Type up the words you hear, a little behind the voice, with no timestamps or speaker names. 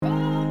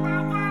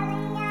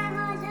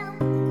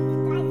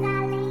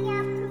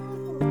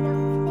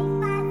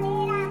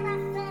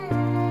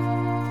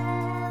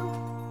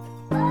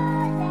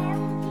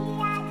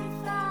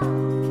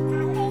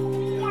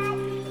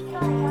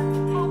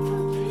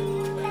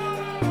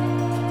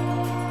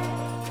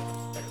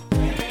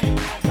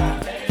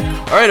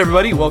All right,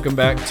 everybody, welcome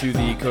back to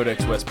the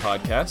Codex West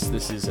podcast.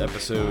 This is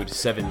episode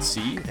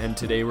 7C, and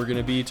today we're going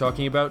to be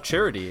talking about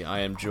charity. I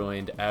am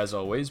joined, as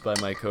always, by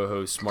my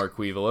co-host Mark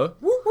Weevola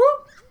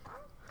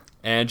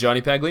and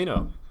Johnny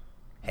Paglino.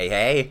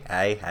 Hey.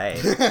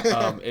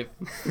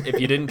 If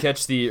you didn't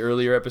catch the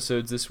earlier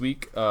episodes this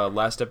week,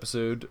 last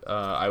episode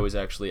I was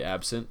actually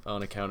absent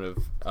on account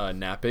of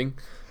napping.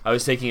 I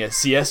was taking a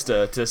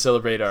siesta to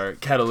celebrate our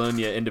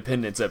Catalonia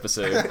independence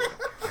episode.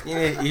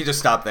 You just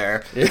stop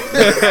there. Is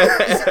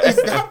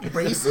that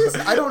racist?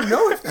 I don't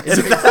know if that's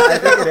racist. I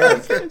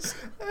think it is.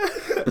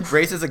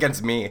 Racist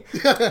against me.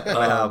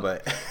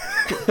 But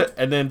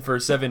And then for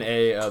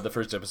 7A, the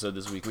first episode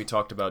this week, we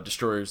talked about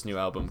Destroyer's new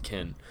album,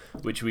 Kin,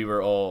 which we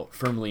were all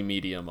firmly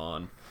medium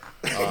on.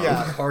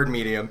 Yeah, hard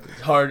medium.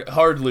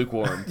 Hard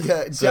lukewarm.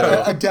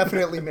 yeah,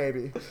 definitely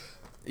maybe.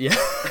 Yeah.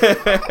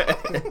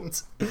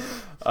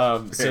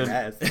 So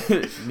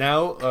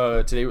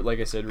now, today, like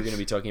I said, we're going to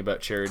be talking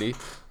about charity.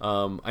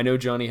 I know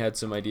Johnny had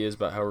some ideas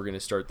about how we're going to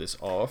start this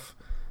off,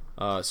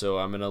 so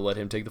I'm going to let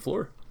him take the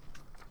floor.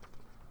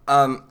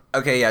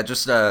 Okay, yeah,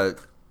 just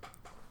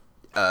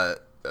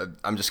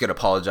I'm just gonna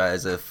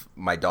apologize if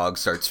my dog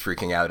starts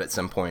freaking out at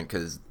some point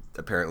because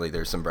apparently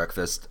there's some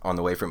breakfast on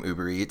the way from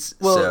Uber Eats.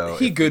 Well, so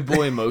he good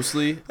boy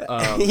mostly.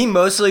 He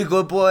mostly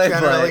good boy,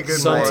 Generally but good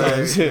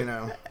sometimes boy, you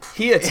know.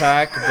 he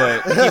attack,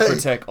 but he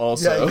protect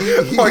also.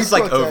 Yeah, Mark's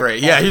like over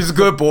it. Yeah, he's a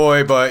good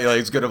boy, but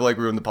he's gonna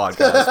ruin the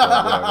podcast.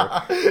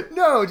 But whatever.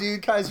 No,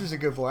 dude, Kaiser's a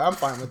good boy. I'm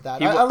fine with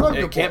that. I love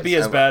good it can't boys. be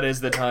as bad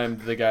as the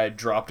time the guy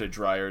dropped a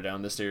dryer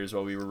down the stairs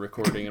while we were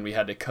recording, and we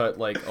had to cut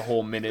like a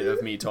whole minute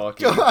of me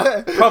talking.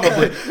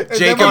 Probably.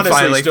 Jacob honestly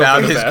finally still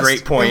found for the his best.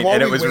 great point, while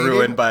and it we was waited,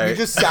 ruined by. We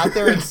just sat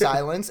there in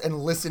silence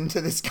and listened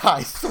to this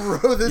guy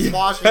throw this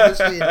washing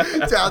machine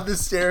down the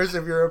stairs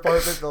of your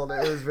apartment building.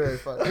 It was very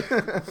funny.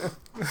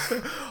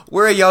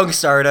 We're a young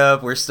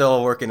startup. We're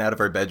still working out of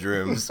our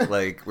bedrooms.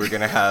 Like we're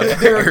gonna have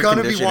There air are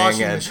gonna be conditioning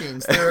washing and-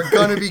 machines. There are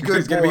gonna be good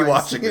There's gonna be boys.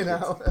 washing You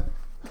machines.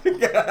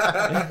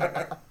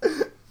 know.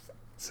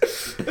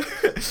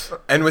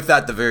 And with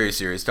that, the very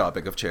serious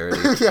topic of charity.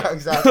 Yeah,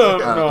 exactly.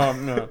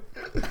 No.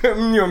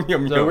 Yum,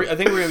 yum, So yum. I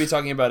think we're gonna be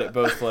talking about it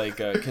both like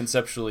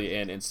conceptually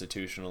and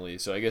institutionally.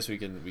 So I guess we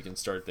can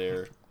start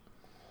there.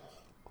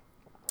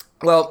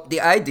 Well, the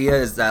idea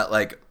is that,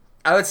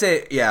 I would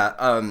say,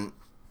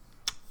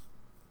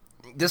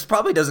 this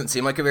probably doesn't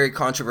seem like a very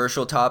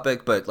controversial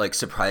topic, but,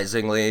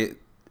 surprisingly,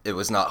 it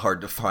was not hard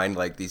to find,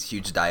 these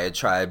huge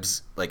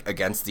diatribes,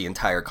 against the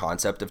entire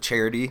concept of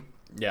charity.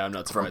 Yeah, I'm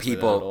not From surprised by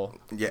that at all.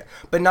 people, yeah,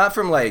 but not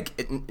from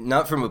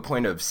not from a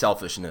point of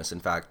selfishness. In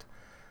fact,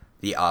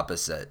 the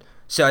opposite.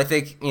 So I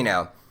think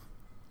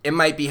it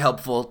might be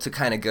helpful to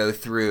kind of go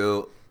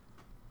through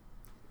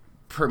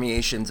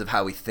permeations of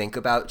how we think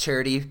about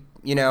charity,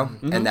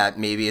 and that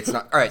maybe it's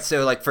not all right.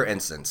 So for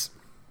instance,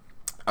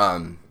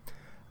 I'll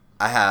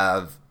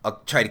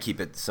try to keep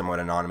it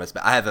somewhat anonymous,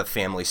 but I have a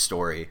family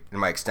story in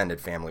my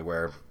extended family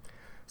where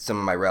some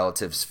of my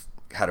relatives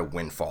had a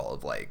windfall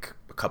of a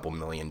couple $1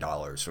 million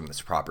from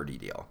this property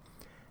deal.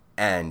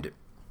 And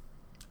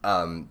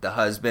the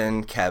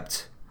husband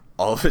kept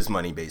all of his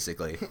money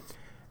basically.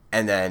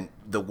 And then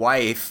the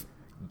wife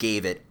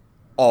gave it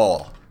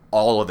all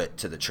of it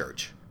to the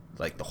church,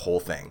 the whole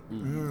thing.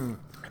 Mm.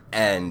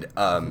 And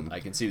I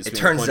can see this it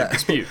being turns a point of out,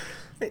 dispute.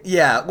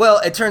 yeah, well,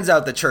 it turns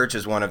out the church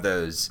is one of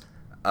those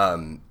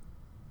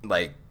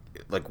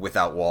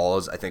without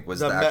walls, I think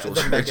was the actual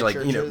church. Mega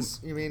churches?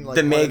 You mean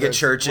the mega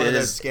churches. One of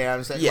those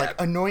scams that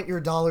anoint your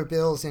dollar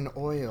bills in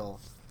oil.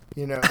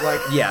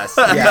 Yes,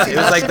 yeah, it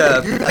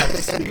was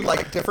they send you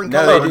different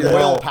No, colored they do.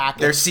 oil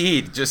packets. Their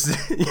seed, just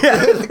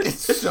yeah.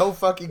 It's so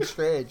fucking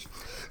strange.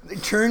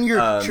 Turn your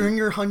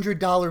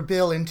 $100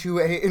 bill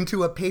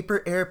into a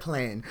paper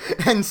airplane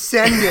and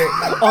send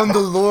it on the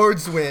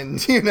Lord's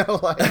wind.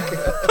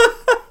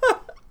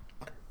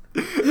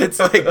 It's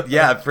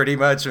yeah, pretty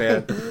much,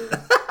 man.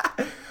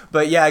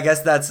 But yeah, I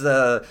guess that's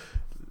the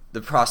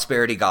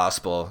prosperity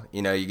gospel.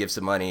 You give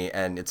some money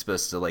and it's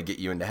supposed to get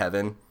you into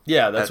heaven.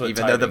 Yeah, that's what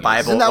even though the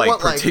tithing is. Bible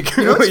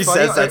particularly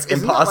says that's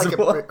Isn't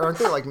impossible. That aren't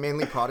they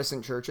mainly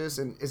Protestant churches?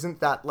 And isn't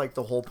that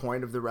the whole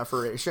point of the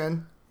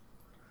Reformation?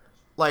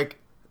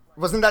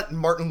 Wasn't that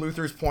Martin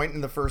Luther's point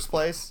in the first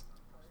place?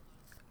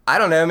 I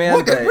don't know, man.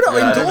 What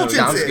indulgences?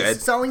 Sounds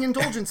good. Selling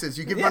indulgences.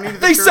 You give money to the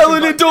They church.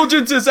 selling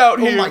indulgences out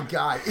Oh here. my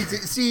god!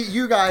 See,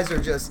 you guys are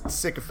just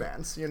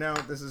sycophants.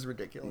 This is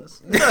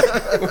ridiculous.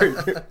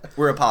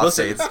 We're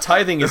apostates. Listen,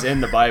 tithing is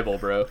in the Bible,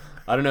 bro.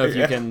 I don't know if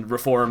you can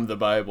reform the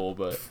Bible,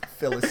 but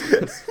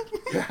Philistines.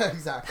 Yeah,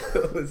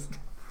 exactly.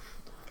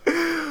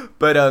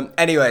 But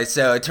anyway,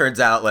 so it turns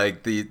out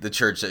the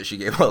church that she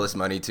gave all this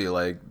money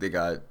to, they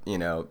got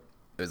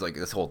it was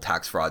this whole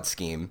tax fraud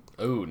scheme.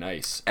 oh,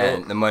 nice.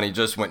 And the money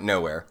just went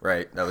nowhere,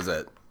 right? That was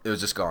it. It was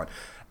just gone.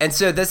 And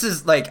so this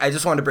is I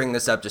just want to bring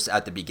this up just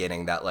at the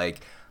beginning that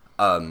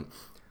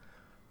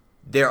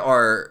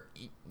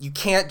you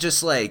can't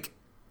just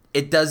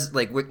it does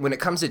when it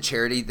comes to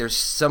charity, there's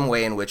some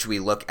way in which we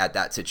look at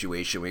that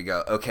situation. We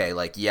go, okay,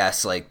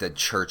 yes, the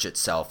church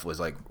itself was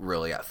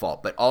really at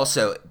fault, but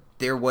also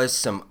there was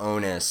some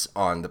onus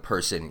on the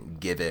person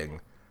giving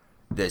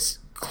this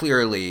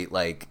clearly,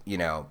 like,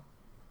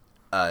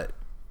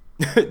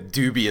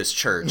 dubious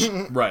church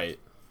Right.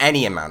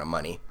 any amount of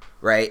money,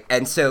 right?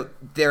 And so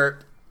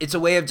it's a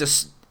way of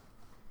just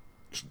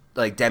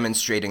like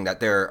demonstrating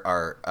that there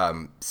are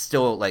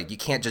still, like, you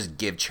can't just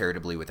give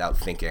charitably without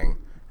thinking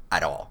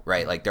at all,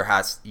 right? Like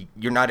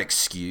you're not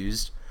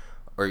excused,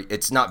 or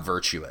it's not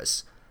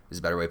virtuous is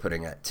a better way of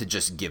putting it, to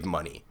just give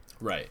money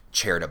Right.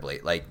 charitably.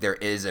 Like, there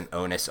is an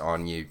onus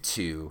on you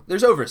to,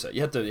 There's oversight.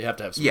 You have to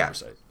have some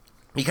oversight.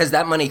 because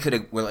that money could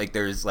have, like,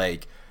 there's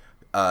like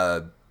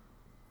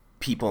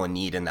people in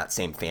need in that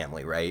same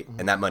family, right?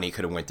 And that money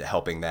could have went to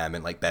helping them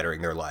and like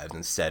bettering their lives.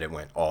 Instead, it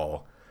went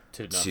all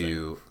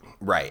to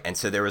right. And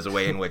so there was a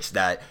way in which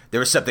that there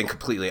was something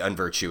completely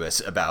unvirtuous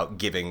about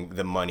giving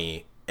the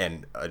money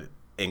in an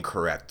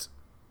incorrect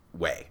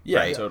way. Yeah,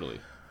 right? totally.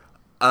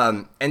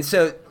 And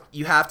so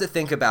you have to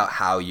think about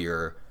how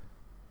you're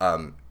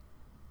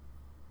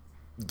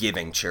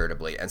giving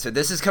charitably. And so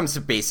this comes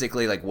to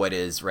basically like what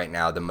is right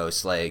now the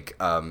most like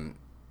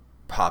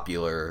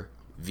popular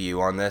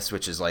view on this,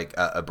 which is like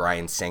a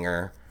Brian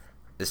Singer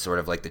is sort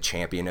of like the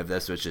champion of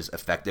this, which is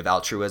effective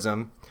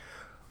altruism,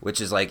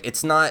 which is like,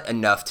 it's not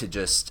enough to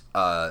just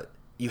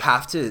you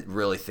have to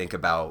really think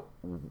about,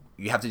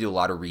 you have to do a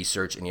lot of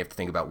research, and you have to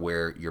think about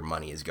where your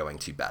money is going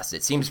to best.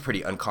 It seems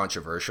pretty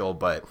uncontroversial,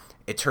 but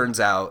it turns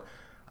out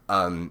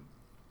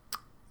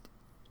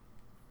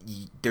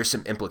there's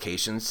some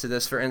implications to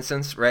this. For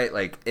instance, right?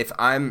 Like, if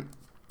I'm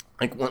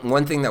like,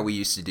 one thing that we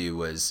used to do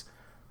was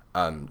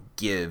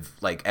give,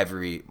 like,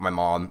 my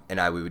mom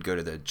and I, we would go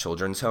to the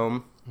children's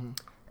home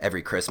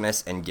every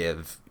Christmas and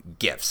give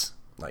gifts,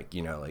 like,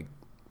 like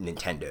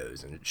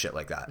Nintendos and shit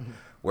like that,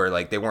 where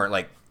like they weren't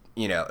like,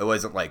 it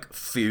wasn't like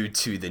food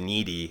to the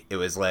needy. It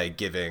was like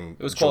giving.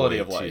 It was quality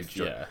of life.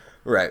 Yeah.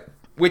 Right.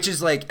 Which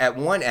is like, at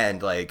one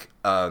end, like,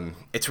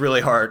 it's really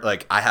hard.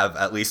 Like, I have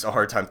at least a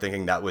hard time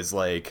thinking that was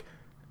like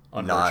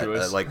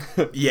unvirtuous. Not like,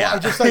 yeah. Well, I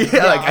just like,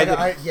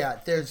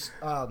 there's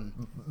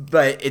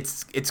but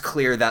it's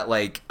clear that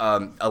like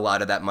a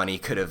lot of that money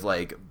could have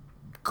like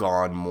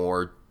gone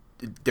more.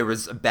 There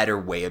was a better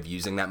way of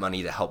using that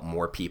money to help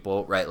more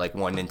people, right? Like,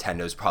 one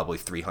Nintendo's probably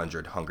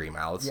 300 hungry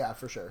mouths. Yeah,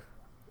 for sure.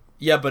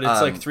 Yeah, but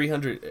it's like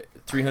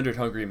 300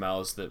 hungry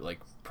mouths that like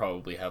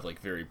probably have like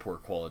very poor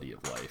quality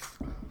of life.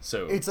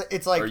 So it's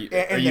like,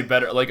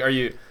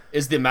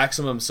 is the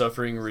maximum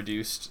suffering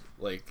reduced,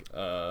 like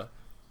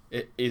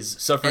is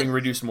suffering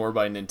reduced more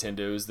by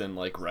Nintendos than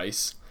like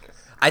rice?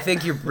 I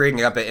think you're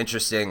bringing up an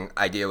interesting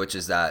idea, which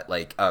is that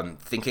like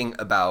thinking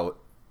about,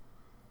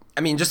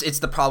 I mean, just, it's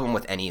the problem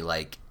with any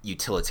like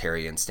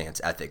utilitarian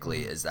stance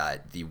ethically, is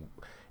that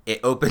it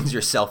opens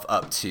yourself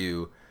up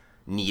to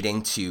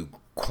needing to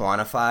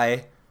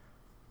quantify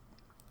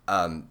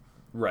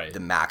right, the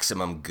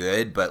maximum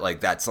good, but like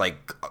that's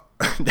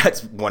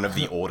that's one of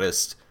the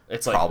oldest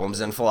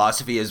problems in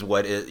philosophy, is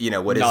what is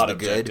what is the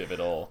good at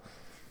all.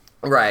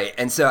 Right.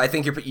 And so I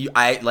think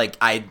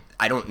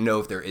I don't know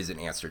if there is an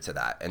answer to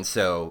that. And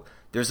so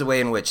there's a way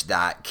in which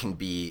that can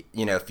be,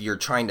 if you're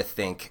trying to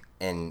think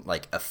in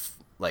like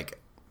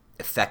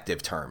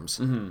effective terms,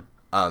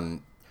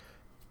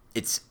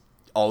 it's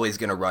always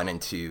going to run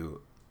into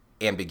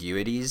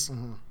ambiguities.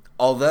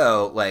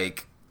 Although,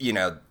 like,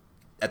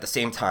 at the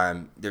same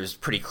time, there's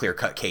pretty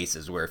clear-cut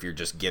cases where if you're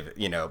just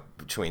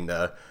between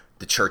the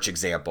church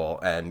example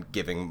and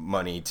giving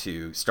money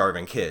to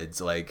starving kids,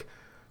 like,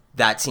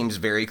 that seems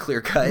very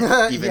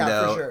clear-cut, even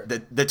though sure.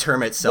 the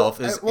term itself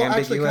is ambiguous.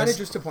 Actually, kind of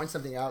just to point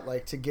something out,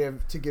 like, to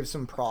give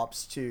some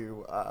props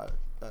to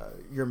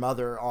your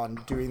mother on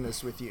doing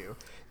this with you.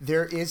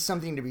 There is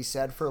something to be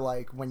said for,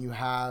 like, when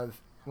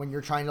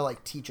you're trying to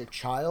like teach a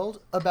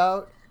child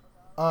about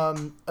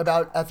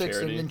ethics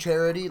and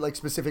charity, like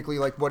specifically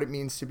like what it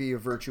means to be a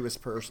virtuous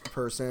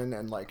person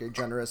and like a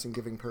generous and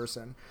giving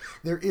person.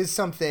 There is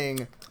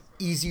something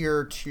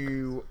easier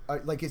to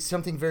like, it's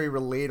something very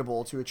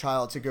relatable to a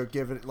child to go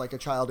give it, like a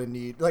child living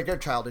in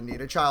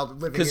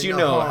because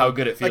how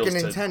good it feels like a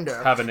to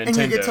Nintendo, have a Nintendo, and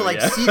you get to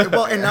like see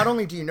and not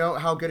only do you know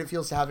how good it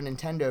feels to have a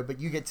Nintendo, but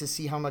you get to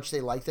see how much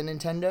they like the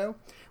Nintendo,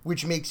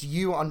 which makes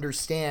you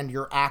understand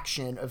your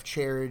action of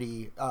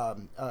charity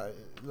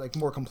like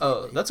more completely.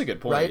 Oh, that's a good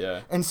point, right?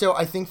 Yeah. And so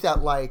I think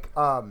that like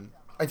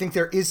I think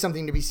there is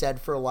something to be said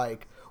for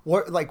like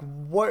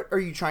what are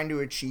you trying to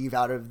achieve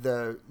out of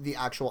the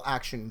actual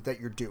action that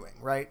you're doing,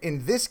 right?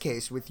 In this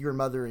case with your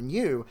mother and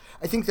you,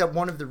 I think that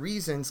one of the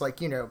reasons, like,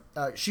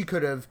 she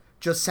could have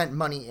just sent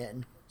money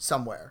in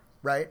somewhere,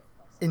 right?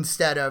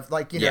 Instead of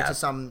like, to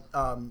some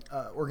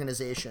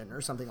organization or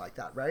something like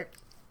that, right?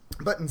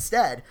 But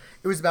instead,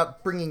 it was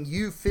about bringing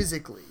you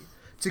physically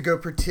to go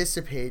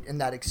participate in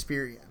that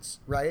experience,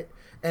 right?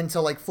 And to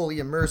like fully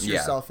immerse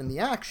yourself in the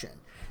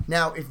action.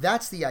 Now, if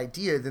that's the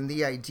idea, then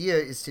the idea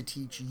is to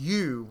teach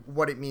you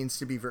what it means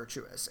to be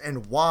virtuous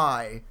and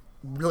why,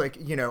 like,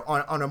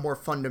 on a more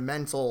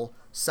fundamental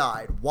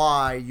side,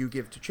 why you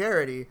give to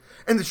charity.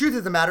 And the truth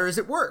of the matter is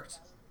it worked.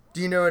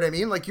 Do you know what I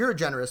mean? Like, you're a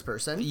generous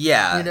person.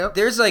 Yeah.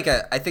 There's like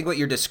I think what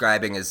you're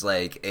describing is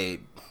like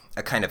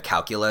a kind of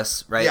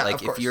calculus, right? Yeah, like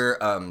of if course. you're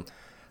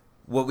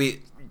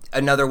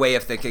another way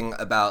of thinking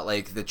about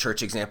like the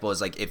church example is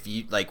like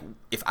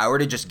if I were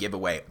to just give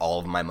away all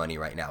of my money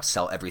right now,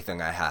 sell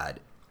everything I had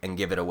and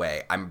give it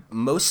away, I'm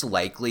most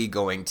likely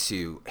going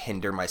to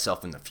hinder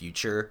myself in the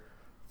future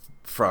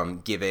from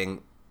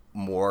giving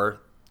more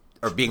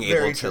or being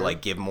Very able to true.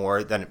 like give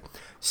more than.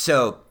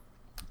 So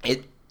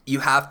you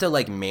have to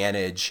like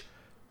manage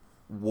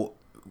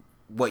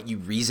what you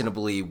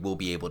reasonably will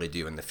be able to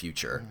do in the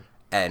future.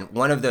 And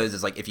one of those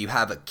is like if you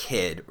have a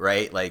kid,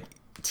 right? Like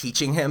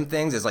teaching him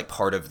things is like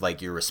part of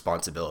like your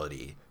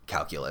responsibility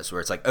calculus, where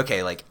it's like,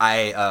 okay, like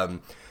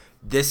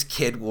this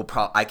kid will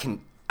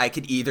I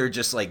could either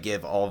just like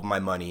give all of my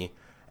money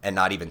and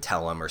not even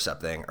tell him or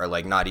something, or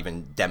like not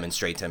even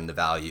demonstrate to him the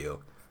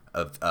value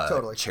of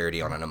Totally.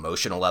 charity on an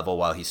emotional level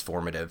while he's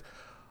formative.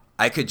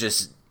 I could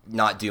just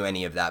not do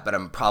any of that, but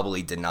I'm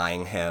probably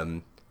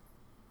denying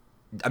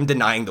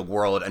the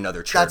world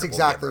another charitable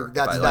giver if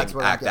I like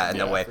what act I'm that in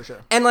getting. that way. For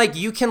sure. And like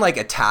you can like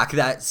attack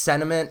that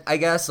sentiment, I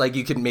guess. Like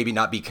you can maybe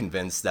not be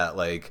convinced that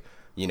like,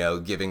 you know,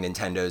 giving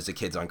Nintendos to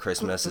kids on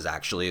Christmas is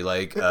actually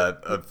like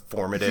a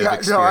formative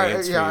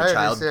experience for your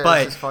child.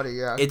 But it's funny,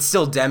 yeah. it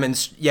still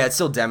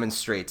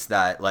demonstrates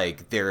that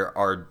like there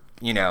are,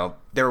 you know,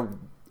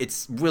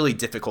 it's really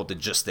difficult to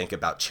just think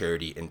about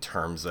charity in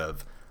terms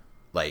of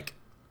like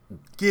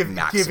Giving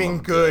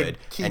good,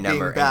 keeping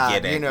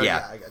bad. giving. You know,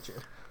 yeah, I got you.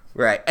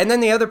 right. And then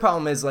the other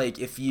problem is like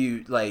if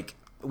you like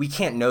we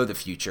can't know the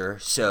future,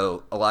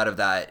 so a lot of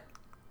that,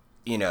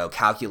 you know,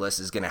 calculus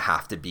is going to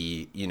have to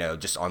be, you know,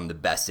 just on the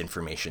best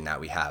information that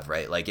we have,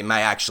 right? Like it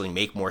might actually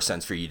make more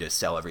sense for you to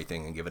sell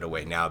everything and give it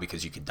away now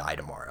because you could die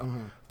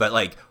tomorrow. But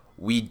like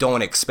we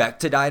don't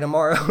expect to die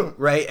tomorrow,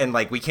 right? And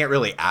like we can't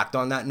really act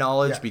on that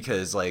knowledge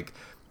because like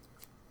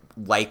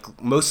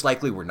most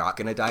likely we're not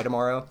going to die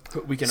tomorrow.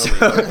 We can only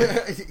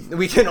hope.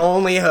 We can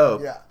only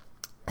hope. Yeah.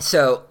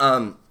 So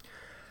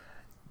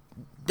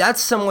that's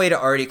some way to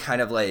already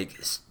kind of like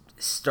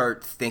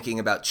start thinking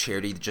about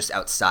charity just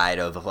outside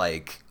of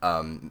like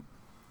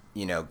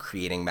you know,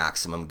 creating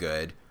maximum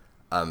good,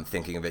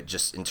 thinking of it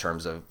just in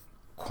terms of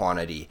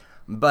quantity.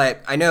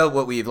 But I know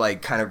what we've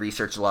like kind of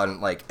researched a lot on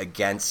like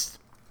against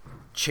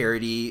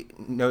charity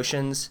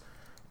notions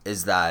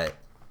is that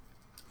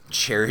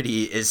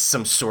charity is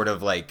some sort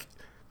of like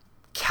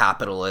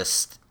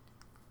capitalist,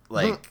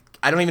 like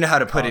I don't even know how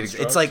to put it.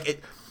 It's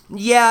like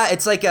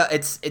it's like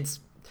it's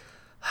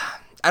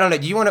I don't know.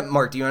 Do you want to,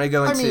 Mark? Do you want to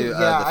go into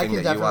the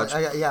thing that you watched?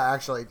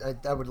 Actually,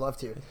 I would love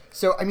to.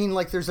 So, I mean,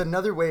 like, there's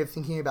another way of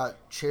thinking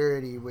about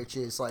charity, which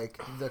is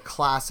like the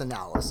class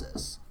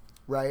analysis,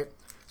 right?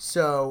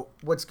 So,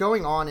 what's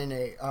going on in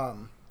a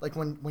like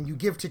when you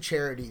give to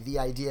charity, the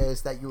idea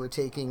is that you are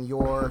taking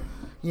your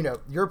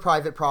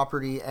private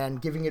property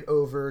and giving it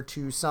over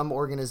to some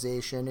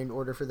organization in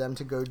order for them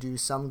to go do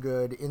some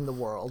good in the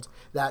world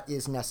that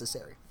is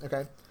necessary.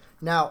 Okay.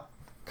 Now,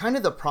 kind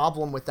of the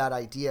problem with that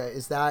idea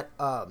is that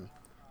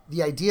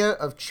the idea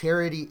of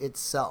charity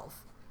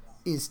itself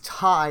is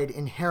tied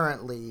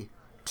inherently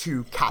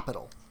to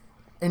capital.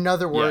 In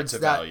other words,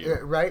 value.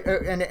 Right,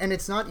 and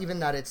it's not even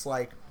that it's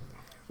like.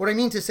 What I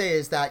mean to say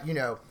is that, you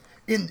know,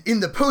 in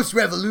the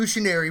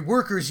post-revolutionary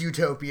workers'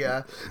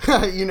 utopia,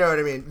 you know what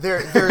I mean?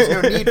 There's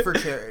no need for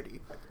charity,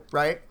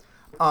 right?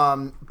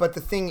 But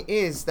the thing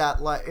is that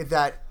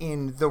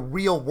in the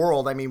real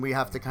world, I mean, we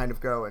have to kind of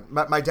go and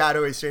my dad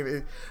always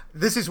say,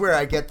 this is where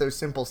I get those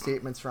simple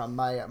statements from.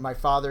 My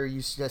father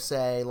used to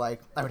say,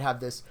 like, I would have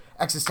this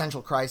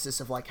existential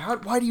crisis of like,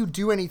 why do you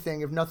do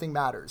anything if nothing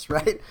matters,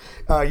 right?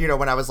 You know,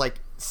 when I was like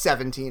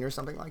 17 or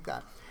something like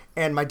that.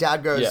 And my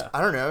dad goes, Yeah.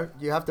 I don't know,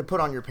 you have to put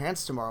on your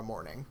pants tomorrow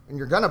morning. And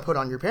you're going to put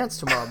on your pants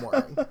tomorrow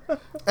morning.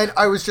 And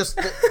I was just,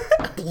 it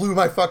blew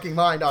my fucking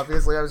mind,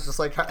 obviously. I was just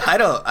like... I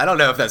don't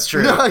know if that's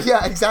true. No,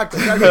 yeah,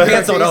 exactly. I mean,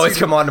 Pants don't always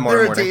come on tomorrow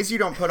morning. There are days you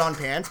don't put on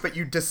pants, but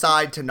you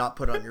decide to not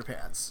put on your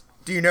pants.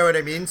 Do you know what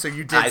I mean? So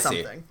you did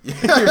something.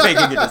 You're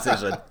making a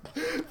decision.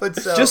 But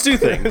so, Just do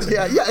things.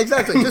 Yeah,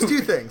 exactly. Just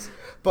do things.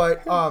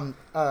 But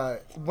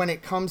when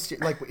it comes to,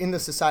 like, in the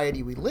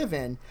society we live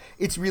in,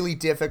 it's really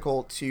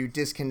difficult to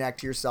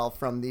disconnect yourself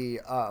from the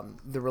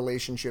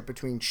relationship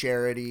between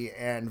charity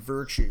and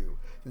virtue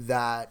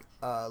that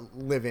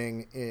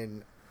living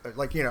in,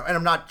 like, you know, and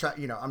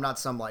I'm not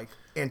some, like,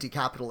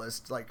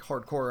 anti-capitalist, like,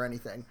 hardcore or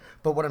anything.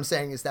 But what I'm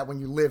saying is that when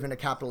you live in a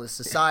capitalist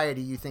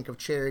society, you think of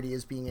charity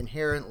as being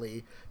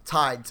inherently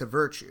tied to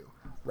virtue,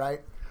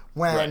 right?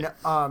 When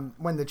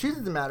the truth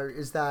of the matter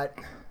is that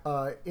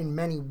in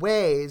many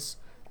ways,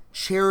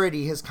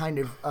 charity has kind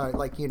of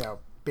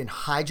been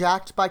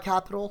hijacked by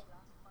capital,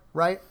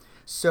 right?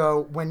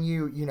 So when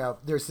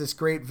there's this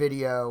great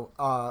video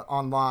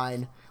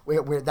online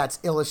where that's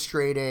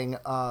illustrating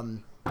a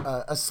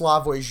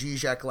Slavoj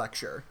Žižek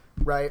lecture,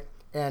 right?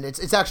 And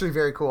it's actually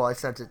very cool. I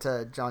sent it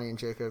to Johnny and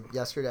Jacob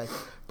yesterday,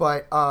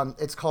 but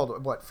it's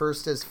called what?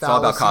 First is all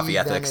about fallacy, coffee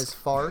then ethics. is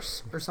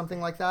farce, or something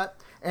like that.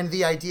 And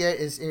the idea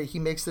is he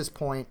makes this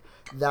point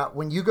that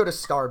when you go to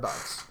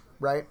Starbucks,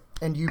 right,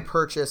 and you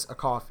purchase a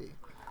coffee,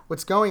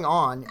 what's going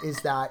on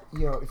is that,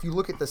 if you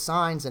look at the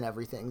signs and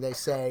everything, they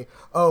say,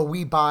 oh,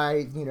 we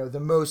buy, the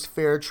most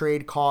fair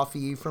trade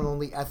coffee from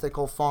only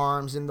ethical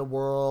farms in the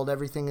world.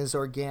 Everything is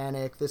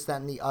organic, this,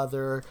 that, and the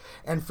other.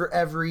 And for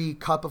every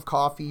cup of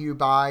coffee you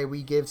buy,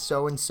 we give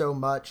so-and-so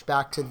much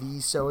back to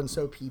these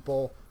so-and-so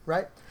people,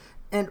 right?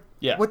 And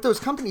what those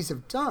companies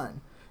have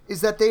done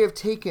is that they have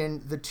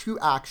taken the two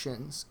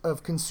actions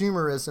of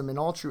consumerism and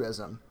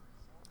altruism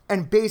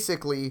and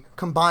basically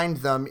combined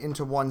them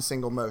into one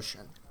single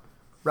motion.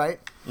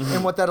 Right? Mm-hmm.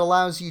 And what that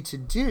allows you to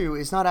do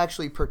is not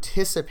actually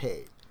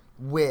participate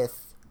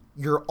with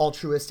your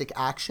altruistic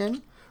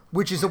action,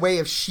 which is a way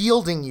of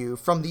shielding you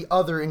from the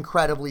other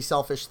incredibly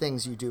selfish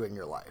things you do in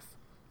your life.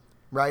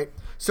 Right?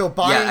 So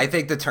buying... Yeah, I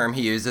think the term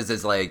he uses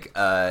is like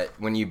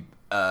when you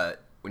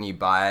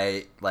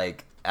buy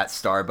like at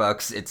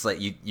Starbucks, it's like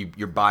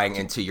you're buying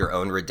into your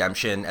own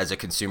redemption as a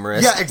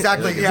consumerist. Yeah,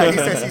 exactly. Yeah,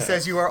 he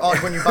says you are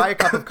when you buy a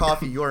cup of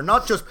coffee, you are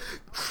not just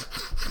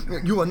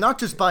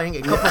buying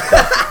a cup of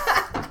coffee.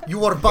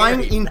 You are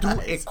buying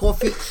into a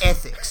coffee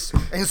ethics,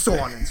 and so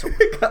on and so on.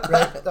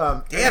 Right?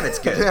 Damn, it's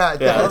good. Yeah,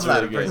 that's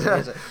really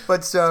good.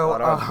 But so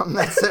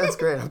that's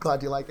great. I'm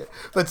glad you like it.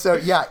 But so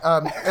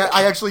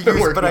I actually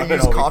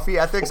use coffee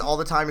ethics all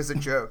the time as a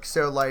joke.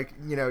 So like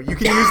you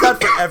can use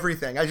that for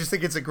everything. I just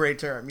think it's a great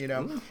term.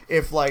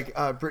 If like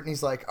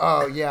Brittany's like,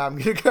 oh yeah, I'm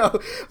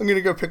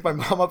gonna go pick my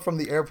mom up from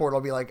the airport,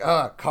 I'll be like,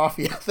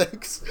 coffee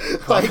ethics.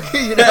 Like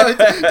it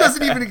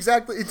doesn't even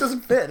it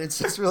doesn't fit. It's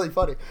just really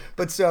funny.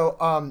 But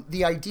so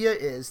the idea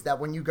is that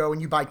when you go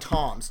and you buy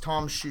Tom's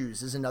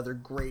shoes is another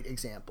great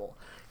example.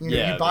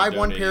 You buy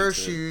one pair of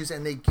shoes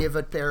and they give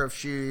a pair of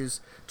shoes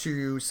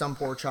to some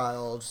poor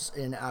child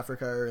in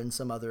Africa or in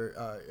some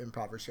other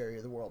impoverished area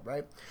of the world,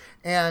 right?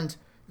 And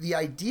the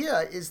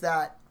idea is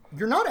that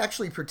you're not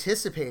actually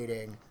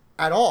participating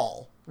at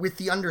all with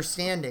the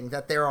understanding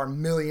that there are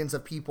millions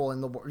of people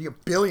in the world,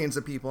 billions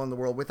of people in the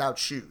world without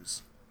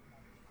shoes.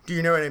 Do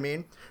you know what I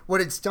mean? What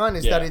it's done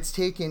is that it's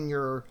taken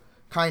your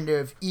kind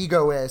of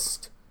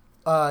egoist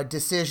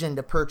decision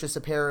to purchase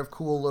a pair of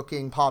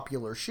cool-looking,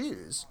 popular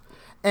shoes,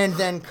 and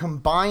then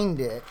combined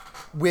it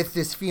with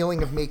this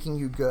feeling of making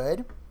you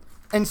good.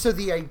 And so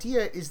the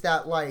idea is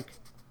that, like,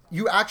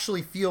 you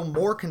actually feel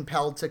more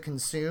compelled to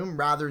consume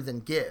rather than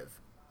give.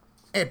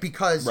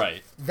 Because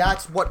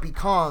that's what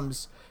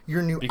becomes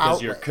your new outlet.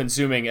 Because you're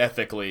consuming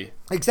ethically.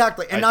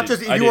 Exactly. And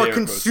you are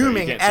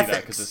consuming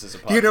ethics.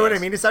 Do you know what I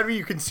mean? It's not really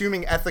you're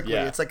consuming ethically.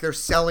 Yeah. It's like they're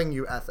selling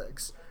you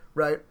ethics.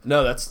 Right.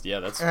 No, that's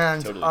totally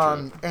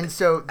true. And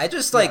so I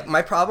just like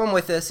my problem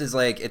with this is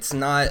like it's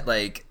not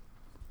like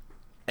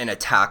an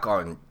attack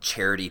on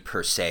charity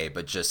per se,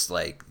 but just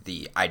like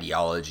the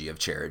ideology of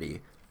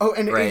charity. Oh,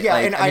 and right?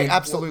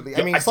 Absolutely.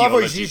 I mean,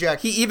 Slavoj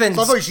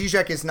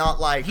Žižek is not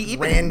like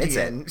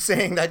Randian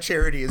saying that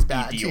charity is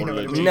bad. You know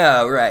what I mean?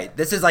 No, right.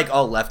 This is like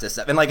all leftist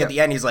stuff, and like at the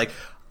end, he's like,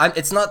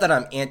 "It's not that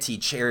I'm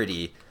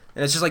anti-charity,"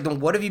 and it's just like,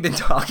 then what have you been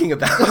talking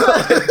about?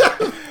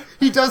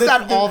 He does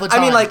that all the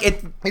time. I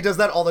mean, he does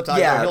that all the time.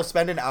 Yeah. He'll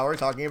spend an hour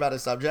talking about a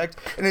subject,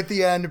 and at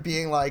the end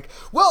being like,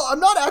 well, I'm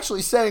not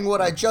actually saying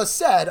what I just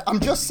said. I'm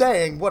just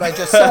saying what I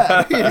just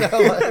said.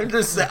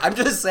 I'm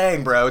just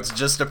saying, bro, it's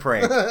just a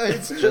prank.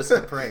 It's just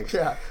a prank.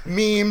 Yeah.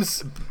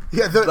 Memes.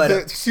 Yeah, the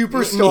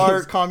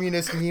superstar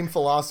communist meme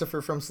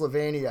philosopher from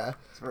Slovenia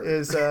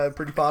is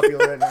pretty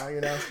popular right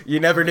now, You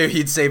never knew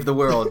he'd save the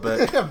world,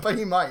 but... but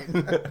he might.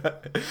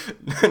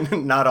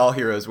 Not all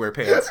heroes wear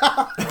pants.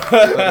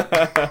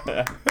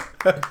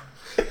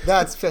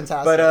 That's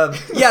fantastic. But,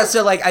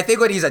 so, like, I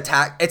think when he's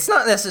attacked... It's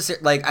not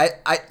necessarily... Like,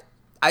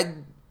 I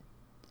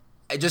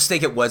just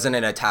think it wasn't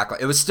an attack.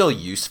 It was still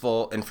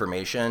useful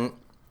information,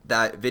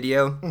 that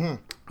video,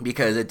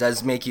 because it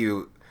does make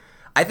you...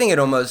 I think it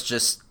almost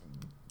just...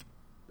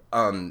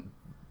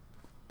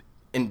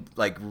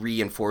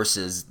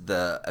 reinforces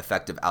the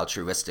effective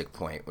altruistic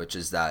point, which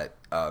is that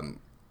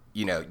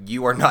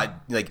you are not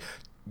like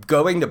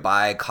going to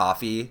buy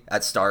coffee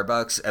at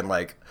Starbucks and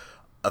like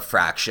a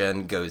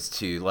fraction goes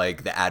to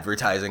like the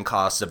advertising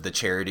costs of the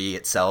charity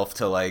itself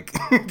to like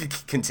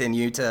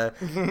continue to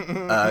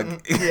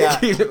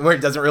where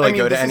it doesn't really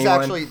go to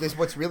anyone.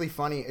 What's really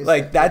funny is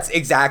like that's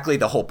exactly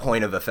the whole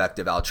point of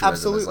effective altruism.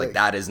 Absolutely. Is like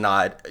that is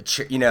not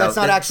that's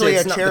not actually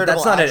a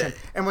charitable action.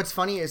 And what's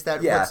funny is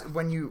that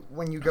when you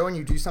go and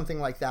you do something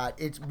like that,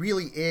 it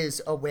really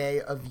is a way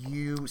of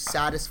you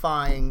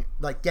satisfying,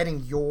 like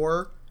getting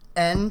your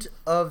end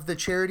of the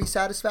charity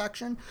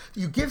satisfaction.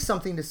 You give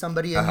something to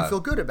somebody and you feel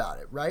good about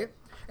it, right?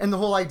 And the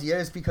whole idea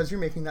is because you're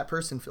making that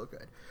person feel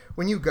good.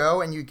 When you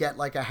go and you get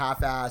like a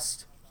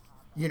half-assed,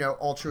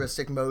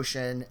 altruistic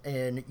motion,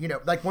 and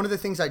like one of the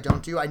things I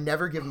don't do, I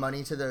never give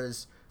money to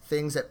those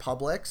things at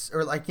Publix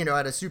or like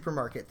at a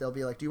supermarket. They'll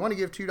be like, do you want to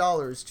give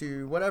 $2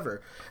 to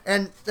whatever?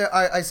 And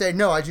I say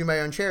no, I do my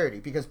own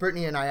charity, because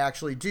Brittany and I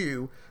actually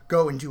do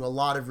go and do a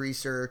lot of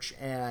research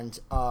and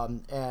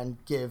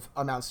give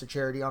amounts to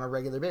charity on a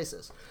regular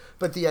basis.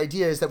 But the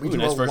idea is that we do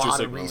a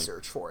lot of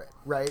research for it,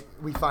 right?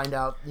 We find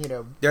out,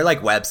 They're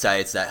like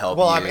websites that help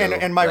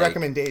you. My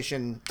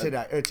recommendation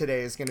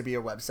today is going to be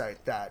a website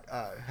that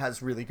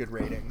has really good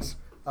ratings.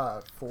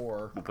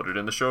 for. We'll put it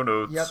in the show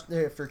notes.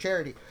 Yep, for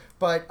charity.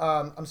 But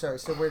I'm sorry.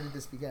 So where did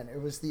this begin?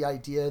 It was the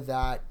idea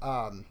that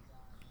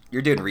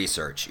you're doing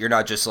research. You're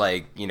not just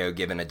like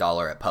giving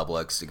 $1 at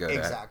Publix to go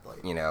exactly.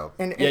 to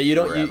And you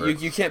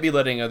don't you can't be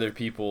letting other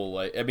people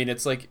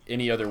it's like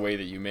any other way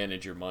that you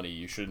manage your money.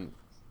 You shouldn't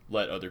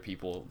let other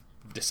people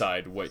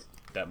decide what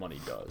that money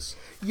does.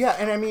 Yeah,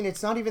 and I mean,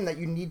 it's not even that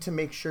you need to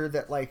make sure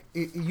that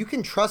you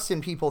can trust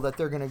in people that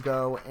they're going to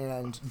go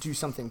and do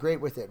something great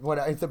with it.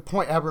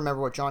 I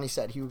remember what Johnny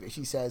said.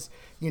 He says,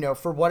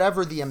 for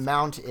whatever the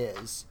amount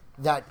is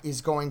that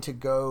is going to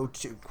go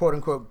to quote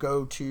unquote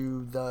go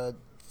to the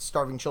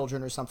starving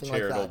children or something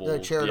charitable, like that, the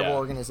charitable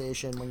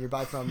organization when you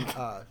buy from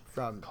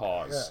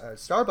Cause.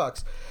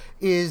 Starbucks,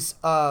 is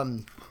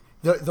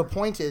the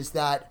point is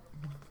that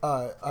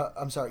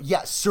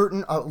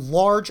a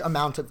large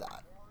amount of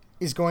that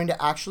is going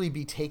to actually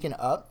be taken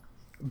up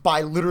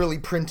by literally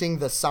printing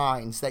the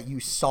signs that you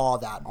saw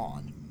that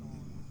on.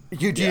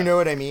 Do you know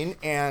what I mean?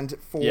 And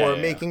for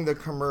making the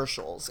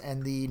commercials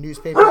and the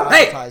newspaper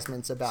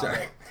advertisements about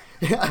it.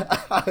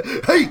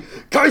 Hey,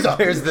 Kaiser!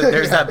 There's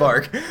that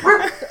bark.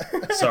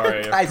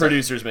 Sorry, a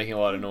producer's making a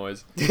lot of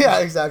noise. Yeah,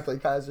 exactly.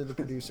 Kaiser the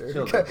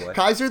producer.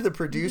 Kaiser the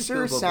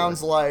producer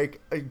sounds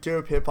like a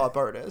dope hip hop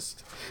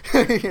artist.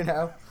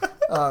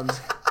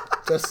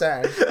 Just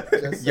saying.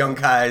 Young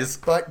Kais.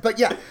 But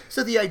yeah,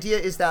 so the idea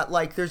is that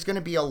there's going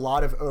to be a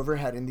lot of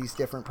overhead in these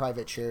different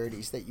private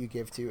charities that you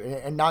give to,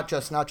 and not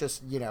just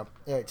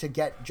to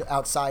get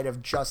outside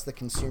of just the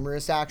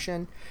consumerist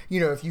action.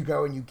 If you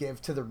go and you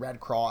give to the Red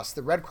Cross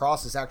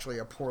is actually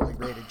a poorly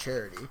rated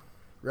charity,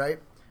 right?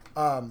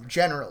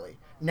 Generally.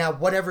 Now,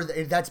 whatever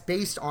that's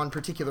based on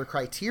particular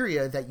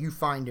criteria that you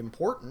find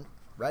important,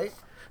 right?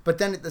 But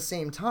then at the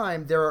same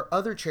time, there are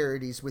other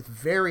charities with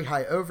very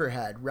high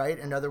overhead, right?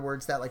 In other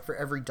words, that for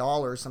every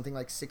dollar, something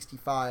like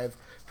 65%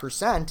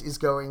 is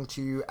going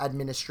to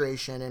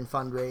administration and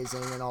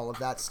fundraising and all of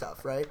that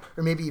stuff, right?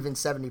 Or maybe even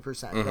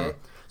 70%, right?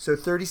 So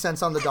 30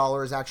 cents on the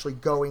dollar is actually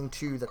going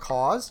to the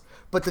cause,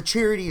 but the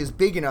charity is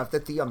big enough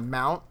that the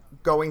amount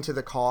going to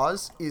the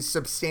cause is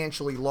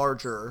substantially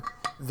larger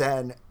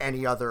than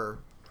any other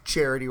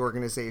charity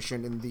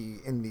organization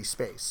in the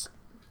space.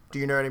 Do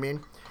you know what I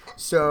mean?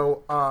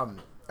 So,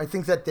 I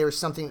think that there's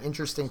something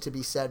interesting to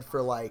be said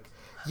for the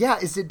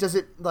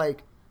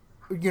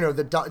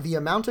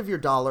amount of your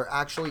dollar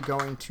actually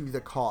going to the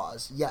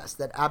cause? Yes,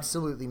 that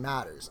absolutely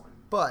matters.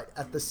 But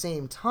at the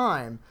same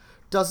time,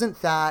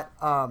 doesn't that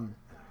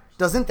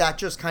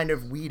just kind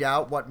of weed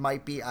out what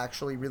might be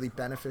actually really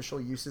beneficial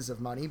uses of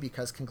money,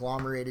 because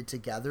conglomerated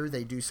together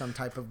they do some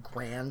type of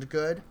grand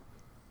good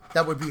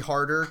that would be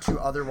harder to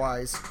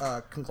otherwise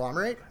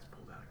conglomerate?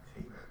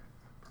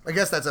 I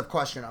guess that's a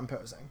question I'm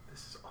posing.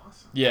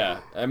 Yeah,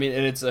 I mean,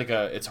 and it's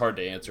it's hard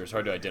to answer. It's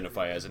hard to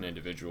identify as an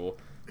individual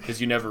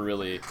because you never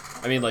really.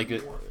 I mean,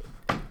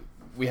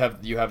 you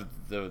have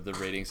the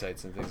rating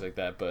sites and things like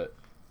that, but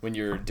when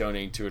you're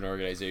donating to an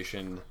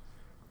organization,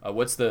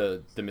 what's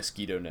the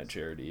Mosquito Net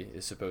charity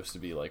is supposed to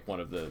be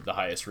one of the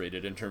highest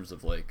rated in terms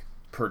of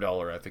per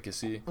dollar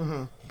efficacy,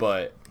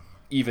 but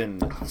even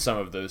some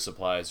of those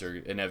supplies are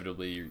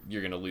inevitably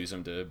you're going to lose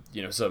them to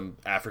some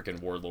African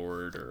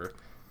warlord or.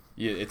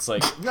 It's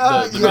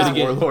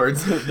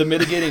the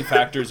mitigating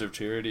factors of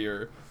charity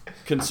are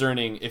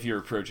concerning if you're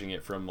approaching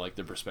it from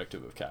the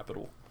perspective of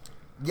capital.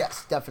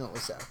 Yes,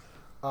 definitely so.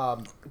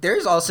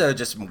 There's also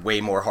just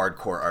way more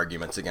hardcore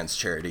arguments against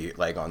charity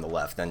on the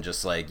left than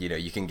just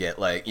you can get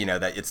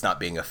that it's not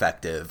being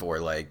effective or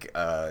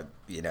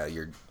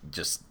you're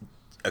just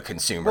a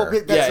consumer.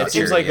 Well, it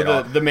seems like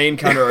the main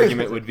counter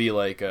argument would be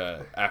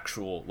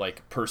actual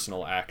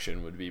personal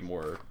action would be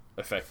more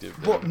effective.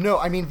 Well, no,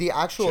 I mean the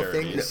actual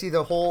charity. thing. You see,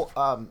 the whole.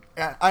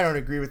 I don't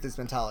agree with this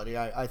mentality.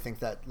 I think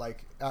that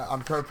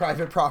I'm pro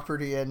private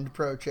property and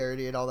pro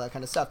charity and all that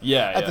kind of stuff.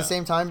 Yeah. At the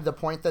same time, the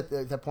point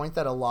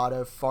that a lot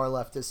of far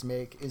leftists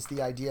make is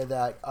the idea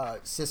that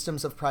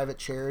systems of private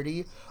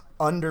charity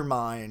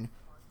undermine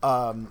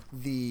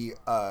the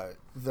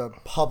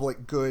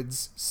public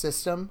goods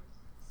system.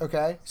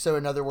 Okay, so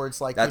in other words,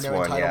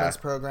 entitlements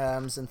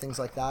programs and things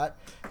like that.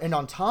 And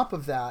on top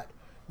of that,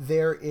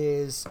 there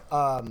is.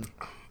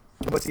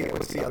 What's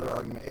the other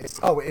argument?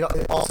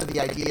 Also the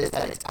idea is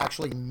that it's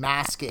actually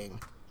masking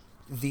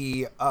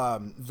the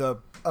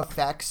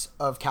effects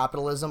of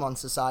capitalism on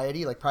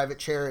society. Private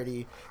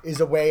charity is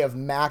a way of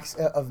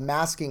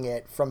masking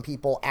it from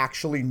people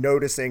actually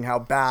noticing how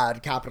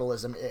bad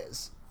capitalism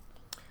is.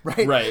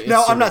 Right.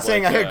 No, I'm not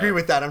saying I agree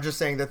with that. I'm just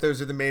saying that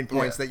those are the main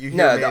points that you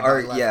hear.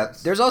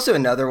 There's also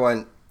another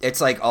one.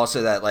 It's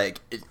also that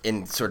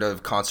in sort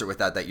of concert with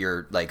that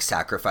you're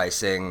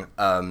sacrificing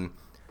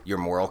your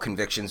moral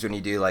convictions when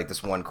you do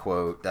this one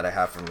quote that I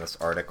have from this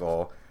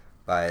article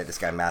by this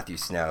guy Matthew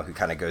Snow, who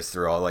kind of goes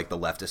through all the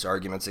leftist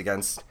arguments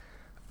against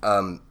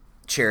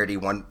charity,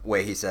 one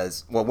way he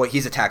says, well, what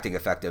he's attacking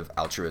effective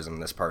altruism in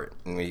this part,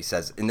 and he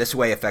says, in this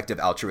way, effective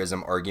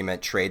altruism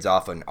argument trades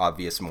off an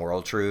obvious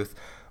moral truth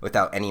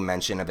without any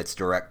mention of its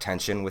direct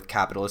tension with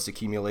capitalist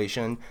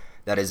accumulation.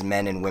 That as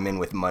men and women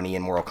with money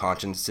and moral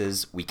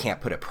consciences, we can't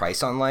put a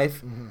price on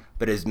life,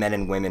 but as men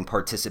and women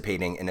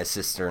participating in a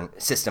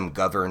system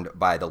governed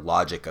by the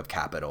logic of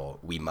capital,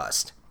 we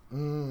must.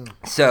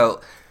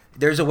 So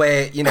there's a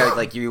way,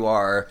 like you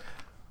are,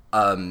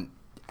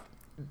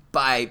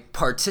 by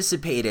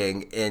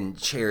participating in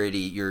charity,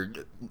 you're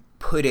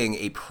putting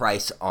a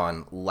price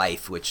on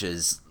life, which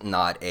is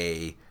not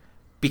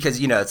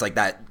because, it's like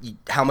that,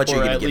 how much are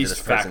you going to give to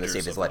this person to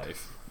save his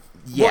life?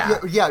 Yeah.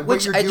 Well, yeah.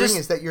 What you're doing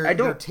is that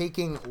you're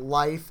taking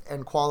life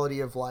and quality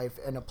of life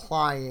and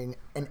applying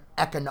an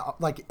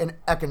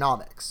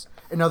economics.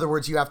 In other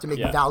words, you have to make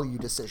value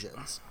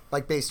decisions,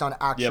 like based on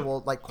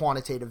actual like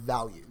quantitative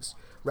values,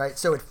 right?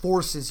 So it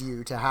forces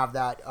you to have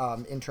that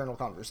internal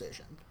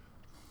conversation.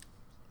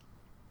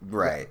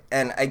 Right.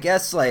 And I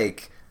guess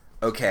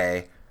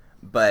okay,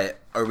 but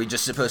are we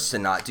just supposed to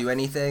not do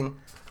anything?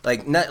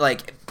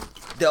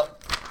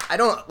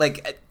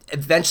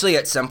 Eventually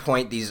at some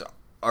point these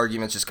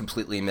arguments just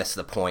completely miss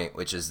the point,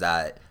 which is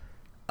that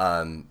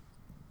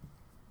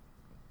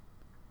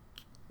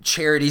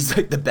charity's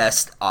like the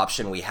best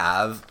option we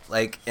have,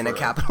 in a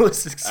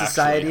capitalistic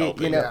society,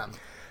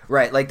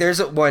 Right. Like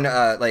there's one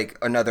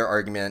another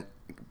argument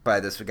by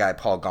this guy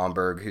Paul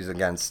Gomberg, who's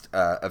against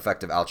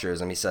effective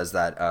altruism. He says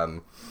that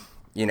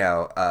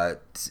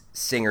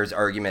Singer's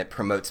argument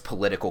promotes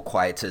political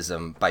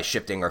quietism by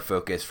shifting our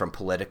focus from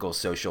political,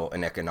 social,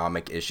 and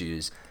economic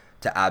issues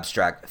to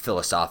abstract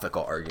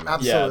philosophical arguments.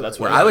 Absolutely. Yeah, that's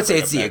where I would say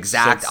it's the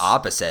exact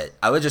opposite.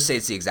 I would just say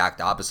it's the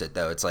exact opposite,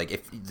 though. It's like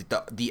if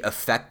the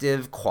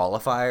effective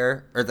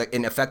qualifier, or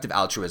in effective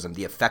altruism,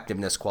 the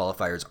effectiveness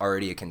qualifier is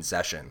already a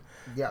concession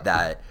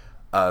that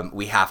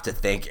we have to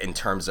think in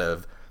terms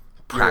of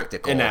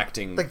practical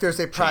enacting. Like there's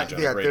a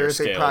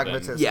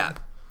pragmatism. Yeah,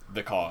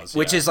 the cause,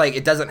 which is like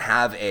it doesn't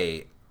have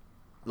a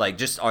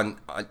just on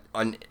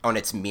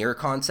its mere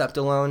concept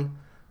alone.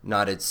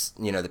 Not its,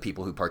 the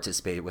people who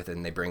participate with it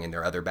and they bring in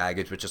their other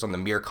baggage, but just on the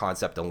mere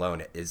concept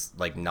alone, it is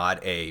not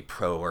a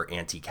pro or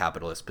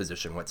anti-capitalist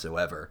position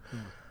whatsoever.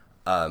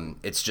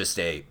 It's just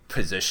a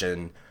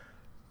position.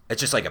 It's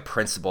just like a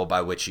principle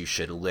by which you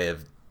should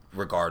live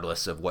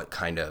regardless of what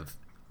kind of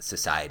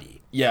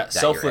society. Yeah,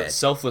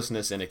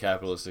 selflessness in a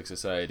capitalistic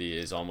society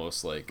is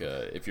almost like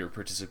if you're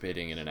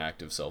participating in an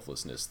act of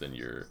selflessness, then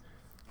you're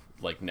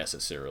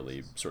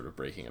necessarily sort of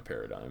breaking a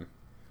paradigm.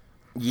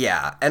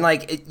 Yeah, and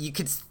you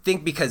could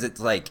think because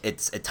it's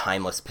a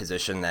timeless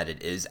position that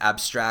it is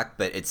abstract,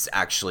 but it's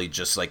actually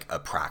just a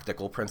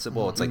practical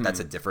principle. It's that's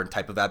a different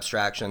type of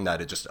abstraction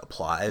that it just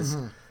applies.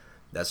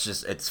 That's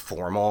just it's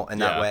formal in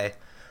that way.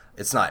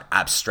 It's not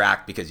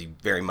abstract because you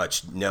very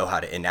much know how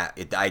to enact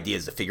it. The idea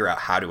is to figure out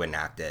how to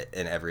enact it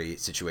in every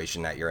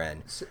situation that you're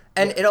in.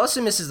 And it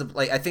also misses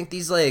I think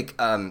these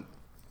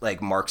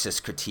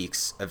Marxist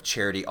critiques of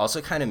charity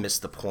also kind of miss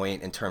the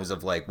point in terms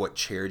of what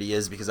charity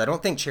is, because I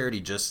don't think charity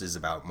just is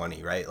about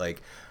money, right?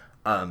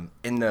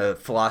 In the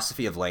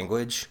philosophy of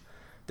language,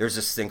 there's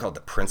this thing called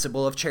the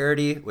principle of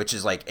charity, which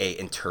is a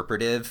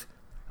interpretive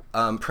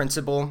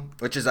principle,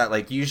 which is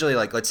that usually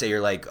let's say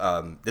you're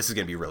this is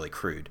going to be really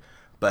crude,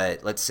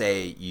 but let's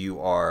say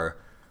you are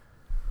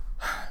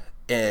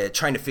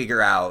trying to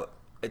figure out,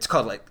 it's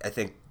called I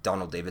think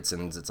Donald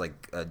Davidson's, it's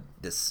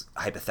this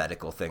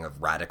hypothetical thing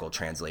of radical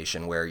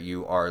translation, where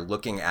you are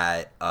looking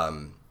at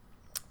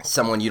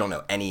someone you don't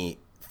know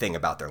anything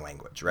about their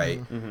language, right?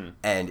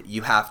 And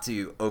you have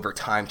to over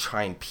time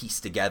try and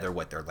piece together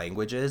what their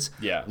language is.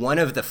 One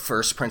of the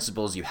first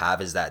principles you have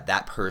is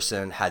that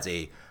person has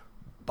a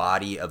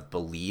body of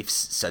beliefs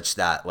such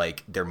that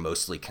they're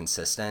mostly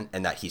consistent,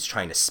 and that he's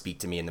trying to speak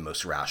to me in the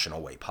most rational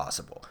way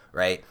possible,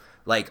 right?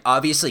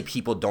 Obviously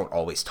people don't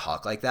always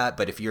talk like that,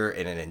 but if you're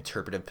in an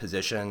interpretive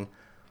position,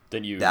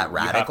 then you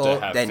have to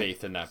have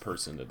faith in that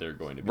person that they're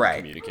going to be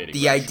communicating.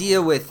 The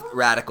idea with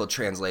radical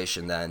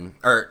translation then,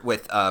 or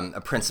with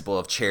a principle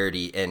of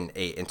charity in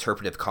a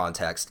interpretive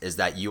context, is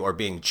that you are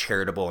being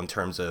charitable in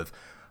terms of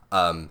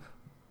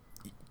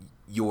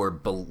your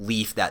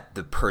belief that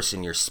the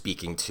person you're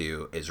speaking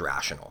to is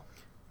rational.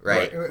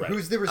 Right.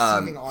 Who's the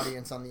receiving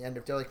audience on the end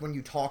of when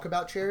you talk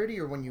about charity,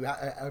 or when you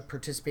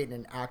participate in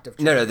an act of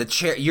charity?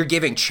 No, you're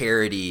giving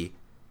charity.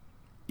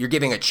 You're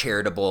giving a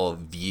charitable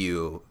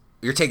view.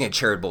 You're taking a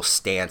charitable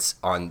stance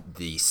on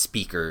the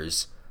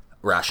speaker's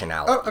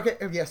rationality. Oh, okay.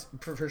 Yes,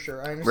 for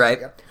sure. I understand.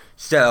 Right. Yep.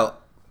 So,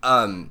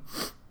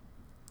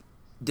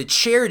 the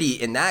charity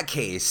in that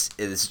case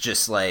is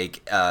just the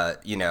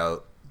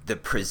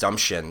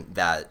presumption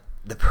that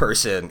the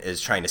person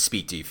is trying to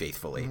speak to you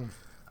faithfully,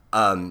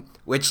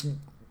 which.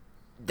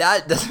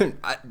 That doesn't.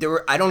 I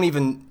don't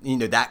even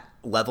that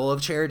level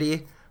of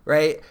charity,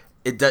 right?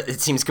 It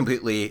seems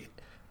completely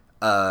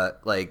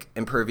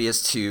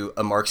impervious to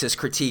a Marxist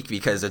critique,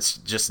 because it's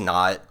just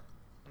not.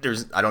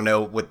 I don't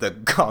know what the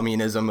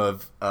communism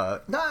of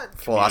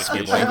philosophy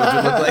of language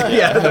would look like.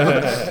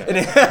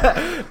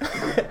 Yeah,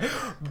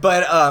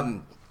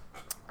 but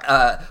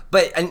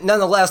But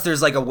nonetheless,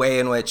 there's like a way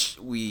in which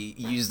we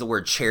use the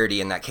word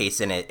charity in that case,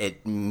 and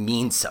it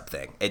means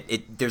something.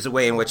 There's a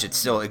way in which it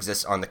still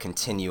exists on the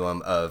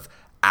continuum of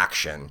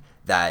action,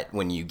 that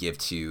when you give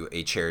to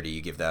a charity,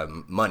 you give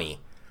them money.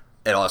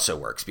 It also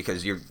works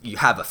because you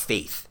have a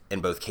faith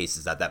in both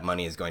cases that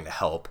money is going to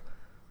help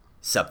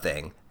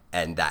something,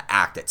 and that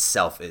act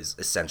itself is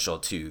essential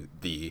to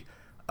the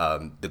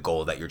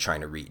goal that you're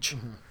trying to reach.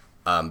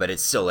 But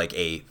it's still like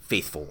a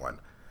faithful one.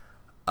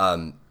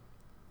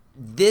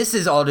 This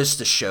is all just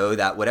to show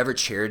that whatever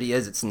charity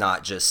is, it's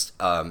not just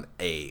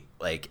a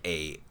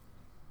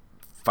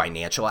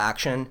financial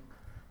action.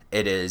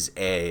 It is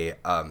a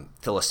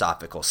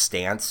philosophical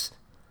stance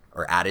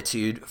or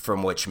attitude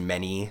from which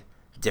many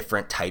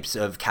different types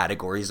of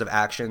categories of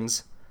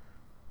actions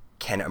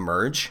can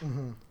emerge.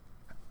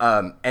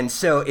 And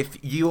so if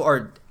you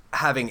are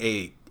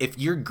if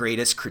your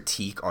greatest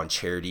critique on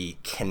charity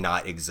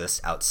cannot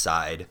exist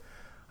outside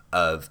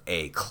of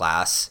a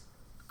class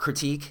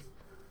critique,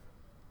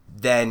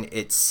 then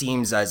it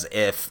seems as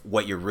if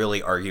what you're really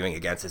arguing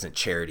against isn't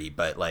charity,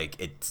 but like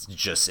it's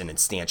just an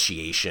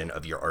instantiation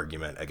of your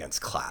argument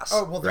against class.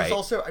 Oh, well, there's right?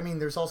 also,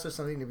 there's also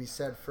something to be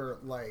said for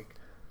like,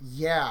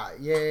 yeah.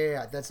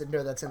 That's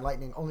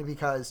enlightening, only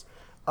because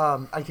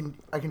I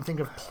can think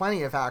of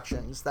plenty of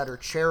actions that are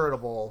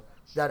charitable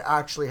that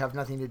actually have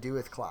nothing to do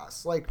with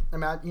class. Like,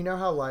 you know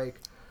how like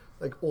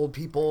old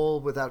people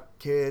without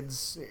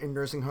kids in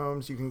nursing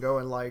homes, you can go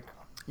and like,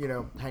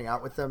 hang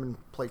out with them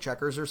and play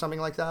checkers or something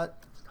like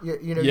that. You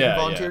can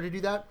volunteer to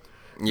do that.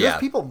 Those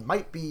people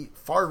might be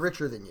far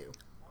richer than you.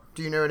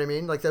 Do you know what I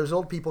mean? Like, those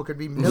old people could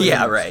be millionaires.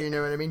 Yeah, right. Do you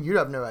know what I mean? You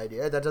have no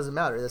idea. That doesn't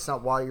matter. That's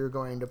not why you're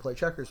going to play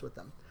checkers with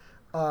them.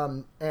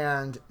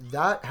 And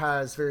that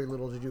has very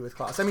little to do with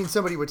class.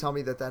 Somebody would tell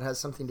me that has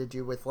something to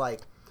do with when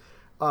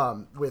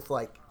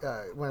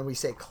we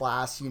say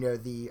class,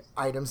 the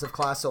items of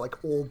class. So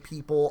like old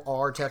people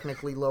are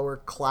technically lower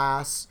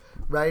class,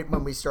 right?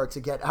 When we start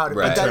to get out of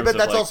it. But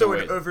that's also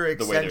an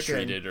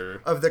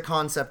overextension of the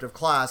concept of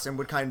class, and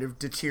would kind of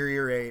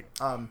deteriorate.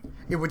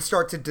 It would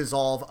start to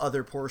dissolve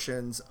other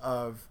portions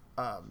of,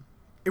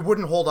 it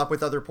wouldn't hold up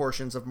with other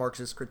portions of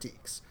Marxist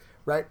critiques,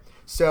 right?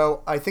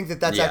 So I think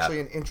that's actually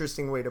an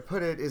interesting way to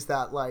put it, is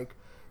that like,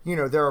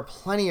 there are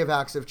plenty of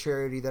acts of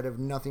charity that have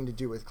nothing to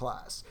do with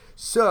class.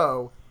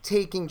 So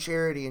taking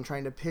charity and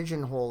trying to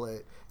pigeonhole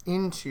it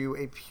into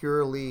a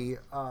purely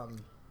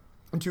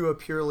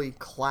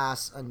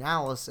class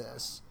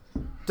analysis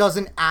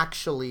doesn't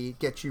actually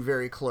get you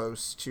very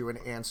close to an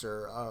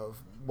answer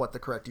of what the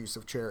correct use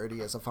of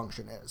charity as a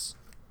function is.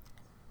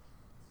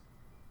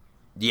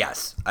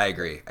 Yes, I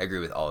agree. I agree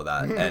with all of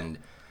that. And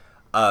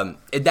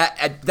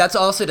that's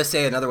also to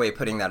say, another way of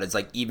putting that is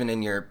like, even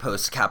in your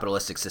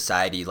post-capitalistic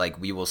society,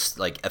 like we will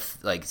like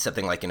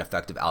something like an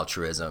effective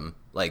altruism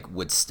like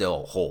would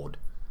still hold.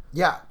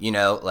 Yeah.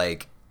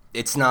 Like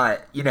it's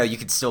not, you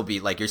could still be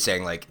like you're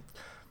saying, like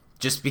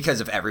just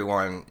because of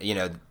everyone,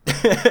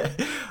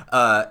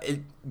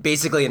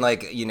 basically, and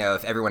like,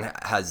 if everyone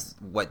has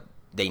what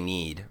they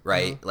need,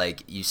 right? Mm-hmm.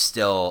 Like you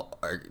still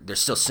are, there's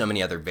still so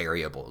many other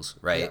variables,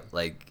 right? Yeah.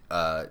 Like,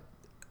 are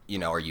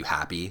you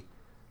happy?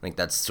 Like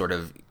that's sort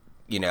of,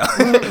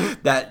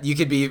 that you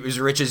could be as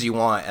rich as you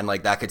want, and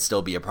like that could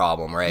still be a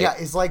problem, right? Yeah,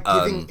 it's like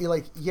giving,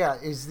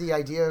 is the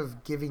idea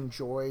of giving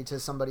joy to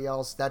somebody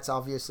else, that's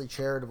obviously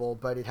charitable,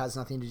 but it has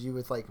nothing to do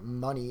with like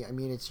money.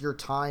 It's your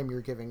time you're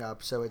giving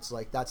up, so it's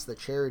like that's the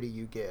charity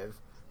you give.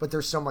 But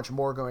there's so much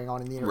more going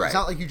on in the universe. Right. It's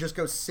not like you just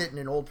go sit in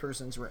an old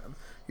person's room.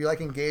 You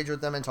like engage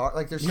with them and talk.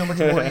 Like there's so much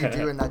more you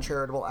do in that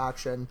charitable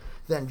action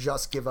than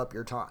just give up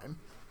your time,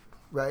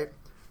 right?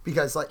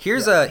 Because like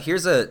here's a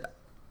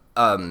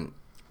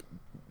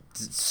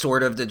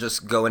sort of to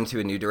just go into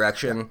a new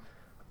direction.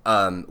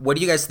 What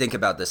do you guys think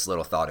about this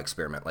little thought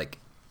experiment? Like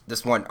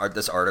this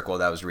article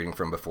that I was reading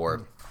from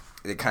before,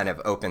 it kind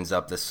of opens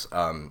up this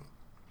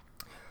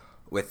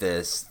with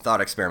this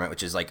thought experiment,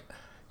 which is like,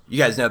 you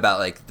guys know about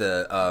like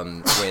the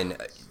when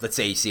let's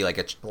say you see like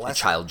a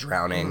child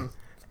drowning,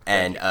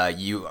 and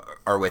you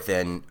are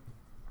within,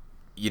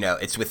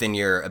 it's within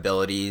your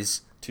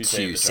abilities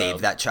to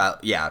save that child.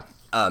 Yeah.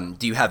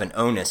 Do you have an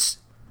onus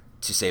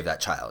to save that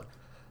child?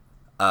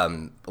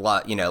 A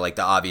lot, like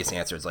the obvious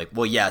answer is like,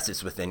 well, yes,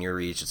 it's within your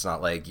reach. It's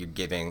not like you're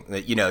giving,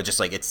 just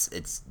like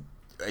it's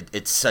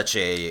such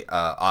a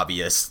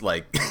obvious,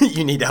 like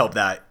you need to help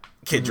that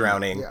kid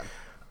drowning.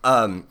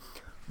 Yeah.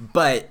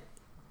 But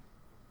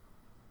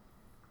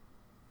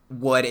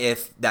what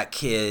if that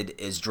kid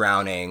is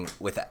drowning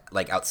with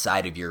like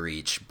outside of your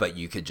reach, but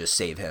you could just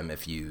save him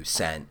if you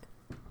sent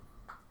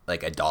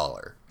like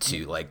 $1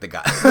 to like the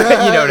guy,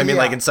 you know what I mean?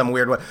 Yeah. Like in some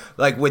weird way,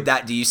 like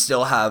do you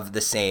still have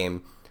the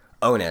same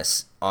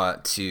onus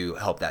to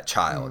help that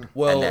child?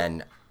 Well, and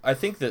then I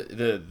think that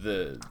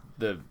the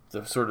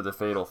sort of the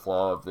fatal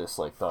flaw of this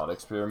like thought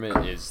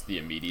experiment is the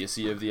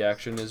immediacy of the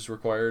action is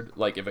required.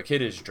 Like if a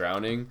kid is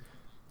drowning,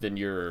 then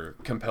you're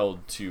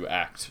compelled to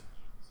act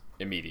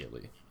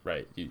immediately,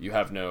 right? You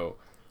have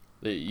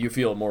you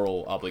feel a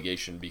moral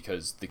obligation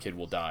because the kid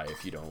will die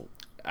if you don't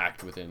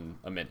act within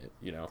a minute,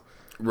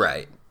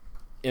 Right.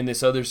 in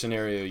this other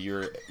scenario,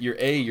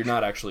 you're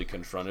not actually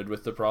confronted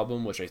with the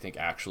problem, which I think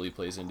actually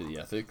plays into the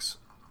ethics.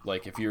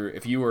 Like if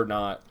you are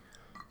not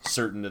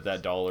certain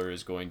that dollar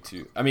is going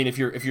to, I mean, if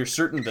you're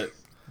certain that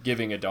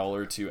giving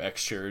 $1 to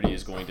X charity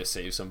is going to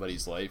save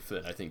somebody's life,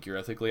 then I think you're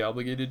ethically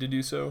obligated to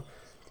do so.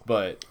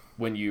 But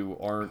when you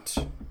aren't,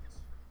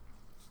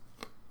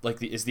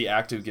 like, is the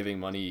act of giving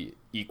money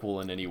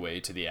equal in any way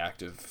to the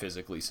act of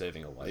physically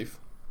saving a life?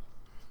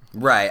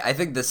 Right. I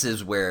think this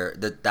is where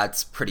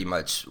that's pretty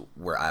much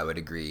where I would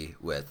agree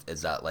with,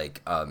 is that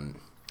like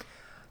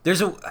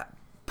there's a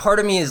part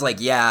of me is like,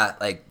 yeah,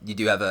 like you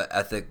do have an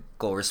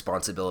ethical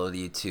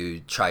responsibility to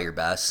try your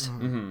best.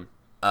 Mm-hmm.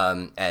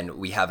 And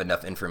we have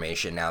enough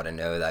information now to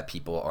know that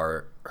people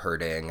are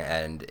hurting,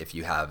 and if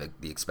you have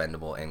the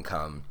expendable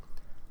income,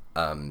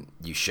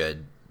 you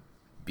should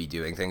be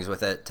doing things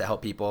with it to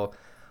help people.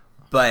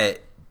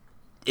 But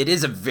it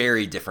is a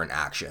very different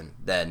action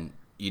than,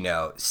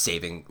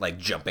 saving, like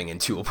jumping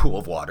into a pool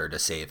of water to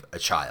save a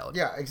child.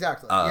 Yeah,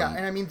 exactly. Yeah,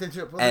 and I mean,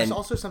 there's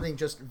also something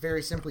just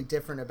very simply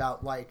different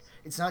about, like,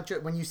 it's not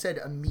just, when you said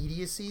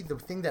immediacy, the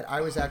thing that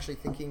I was actually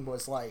thinking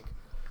was like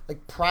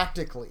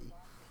practically,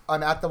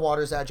 I'm at the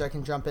water's edge, I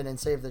can jump in and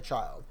save the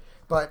child.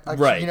 But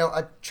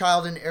a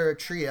child in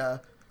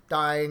Eritrea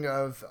dying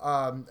of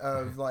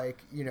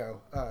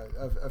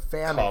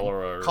famine,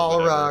 cholera,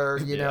 or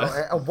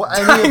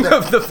any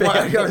of the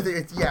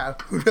famine. Yeah,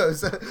 who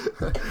knows?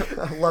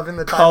 Loving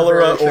the time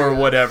cholera or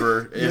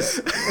whatever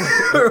is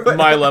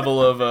my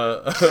level of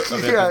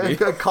empathy.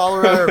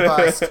 Cholera or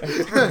bust.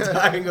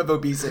 Dying of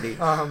obesity.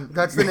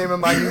 That's the name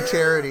of my new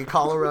charity,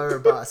 Cholera or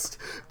Bust.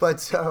 But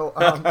so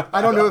I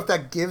don't know if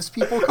that gives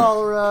people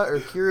cholera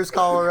or cures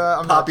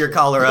cholera. Pop your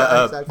cholera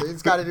up. Exactly.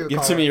 It's got to do with Give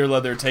cholera. to me your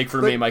leather, take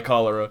from me my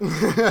cholera.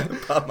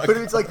 But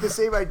it's like the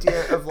same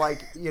idea of,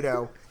 like,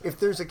 if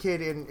there's a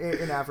kid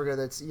in Africa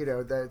that's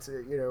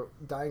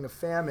dying of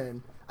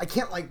famine, I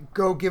can't like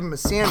go give him a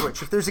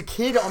sandwich. If there's a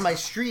kid on my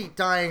street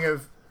dying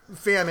of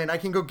famine, I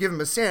can go give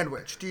him a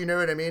sandwich. Do you know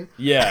what I mean?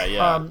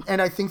 Yeah.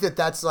 And I think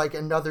that's like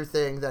another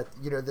thing that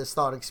this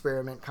thought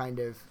experiment kind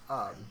of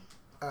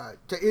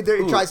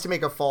it tries to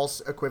make a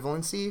false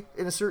equivalency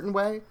in a certain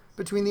way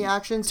between the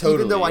actions, totally,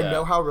 even though I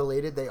know how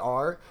related they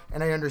are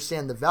and I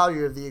understand the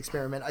value of the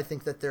experiment. I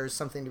think that there's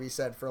something to be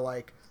said for,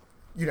 like,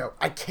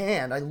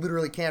 I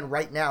literally can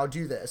right now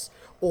do this,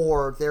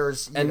 or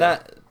there's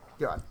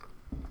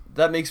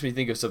that makes me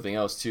think of something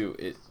else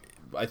too.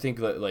 I think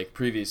that, like,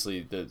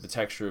 previously the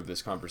texture of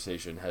this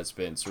conversation has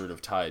been sort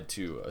of tied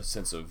to a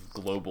sense of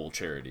global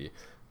charity.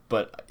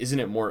 But isn't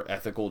it more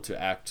ethical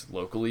to act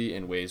locally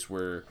in ways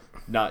where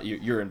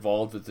you're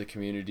involved with the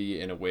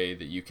community in a way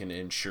that you can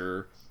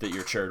ensure that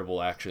your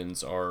charitable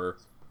actions are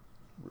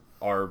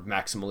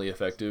maximally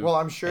effective? Well,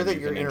 I'm sure that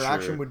your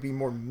interaction would be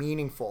more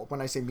meaningful. When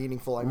I say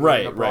meaningful, I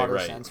mean in a broader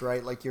sense,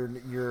 right? Like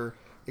you're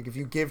like, if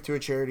you give to a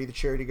charity, the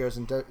charity goes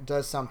and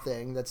does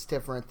something that's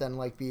different than,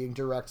 like, being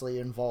directly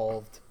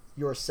involved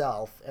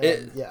yourself. And,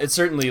 it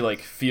certainly, like,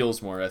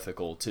 feels more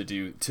ethical to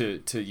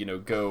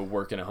go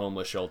work in a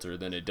homeless shelter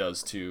than it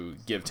does to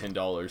give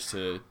 $10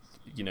 to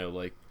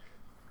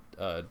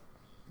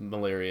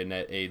Malaria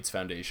Net AIDS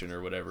Foundation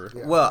or whatever.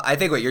 Yeah. Well, I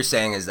think what you're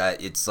saying is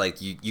that it's like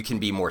you can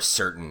be more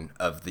certain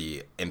of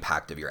the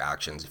impact of your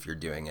actions if you're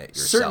doing it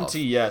yourself.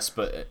 Certainty, yes,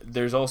 but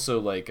there's also,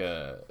 like,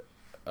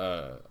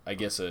 I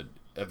guess a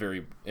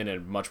very, in a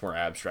much more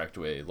abstract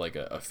way, like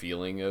a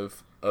feeling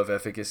of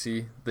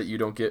efficacy that you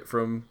don't get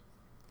from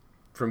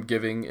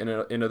giving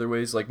in other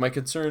ways. Like, my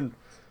concern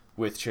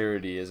with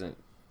charity isn't,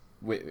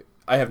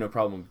 I have no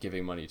problem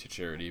giving money to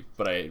charity,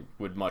 but I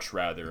would much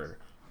rather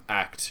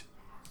act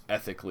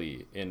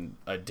ethically in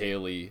a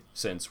daily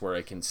sense where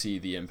I can see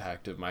the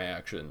impact of my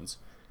actions.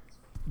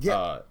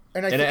 Yeah.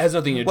 And it has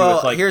nothing to do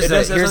with, like, here's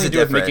the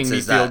difference, making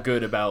me feel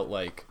good about,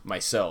 like,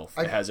 myself.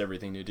 It has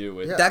everything to do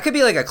with that. Could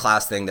be like a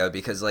class thing though,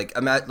 because, like,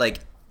 I'm at, like,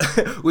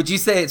 would you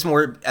say it's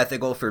more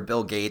ethical for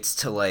Bill Gates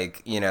to,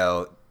 like,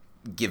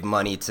 give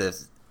money to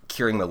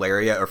curing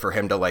malaria, or for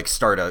him to, like,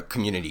 start a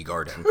community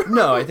garden?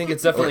 No, I think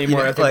it's definitely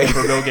more ethical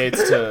for Bill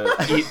Gates to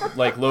eat,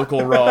 like,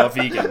 local raw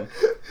vegan.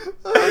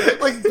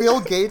 Like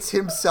Bill Gates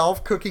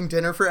himself cooking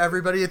dinner for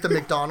everybody at the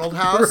McDonald's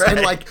house, right.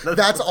 And, like,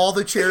 that's all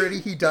the charity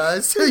he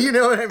does. You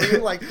know what I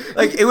mean? Like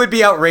it would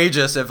be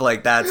outrageous if,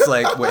 like, that's,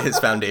 like, what his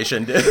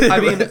foundation did. I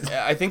mean,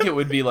 I think it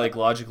would be, like,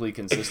 logically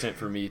consistent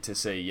for me to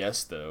say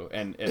yes, though,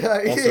 and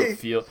also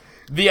feel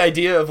the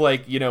idea of,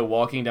 like,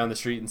 walking down the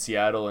street in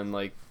Seattle and,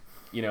 like,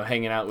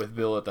 hanging out with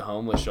Bill at the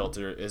homeless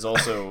shelter is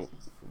also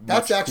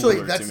that's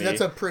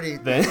a pretty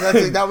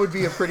that would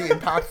be a pretty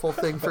impactful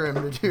thing for him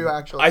to do,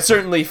 actually. I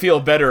certainly feel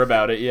better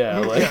about it. Yeah,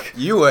 like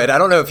you would. I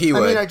don't know if he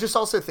would. I mean, I just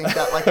also think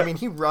that, like, I mean,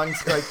 he runs,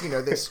 like,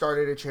 they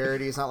started a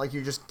charity. It's not like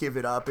you just give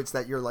it up. It's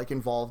that you're, like,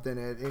 involved in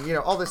it, and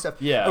all this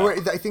stuff. Yeah.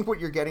 I think what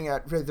you're getting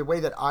at, the way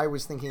that I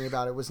was thinking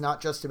about it, was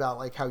not just about,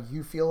 like, how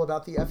you feel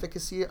about the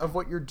efficacy of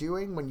what you're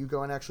doing when you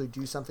go and actually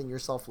do something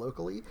yourself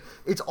locally.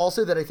 It's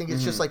also that I think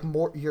it's just, like,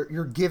 more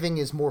your giving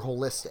is more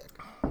holistic.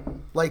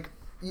 Like,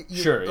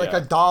 Sure, like yeah.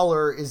 a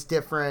dollar is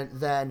different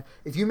than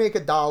if you make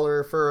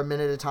 $1 for a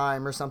minute at a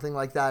time or something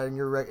like that in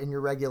your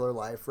regular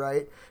life,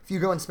 right? If you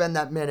go and spend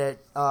that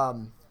minute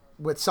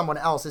with someone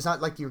else, it's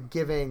not like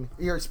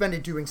you're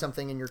spending doing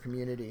something in your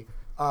community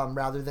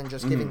rather than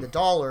just giving the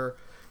dollar.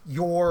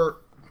 Your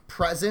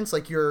presence,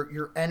 like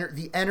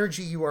the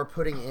energy you are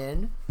putting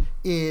in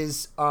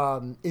is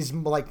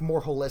like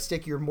more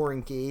holistic. You're more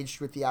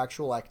engaged with the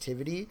actual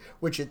activity,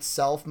 which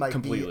itself might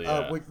Completely,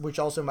 which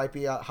also might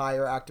be a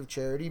higher act of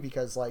charity,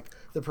 because like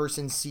the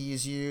person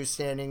sees you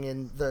standing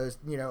in the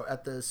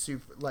at the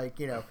soup, like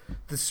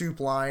the soup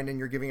line, and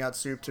you're giving out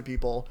soup to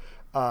people,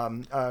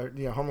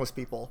 homeless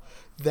people.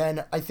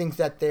 Then I think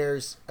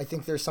there's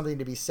something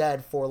to be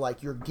said for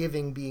like your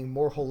giving being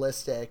more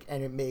holistic,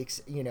 and it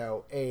makes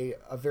a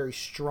very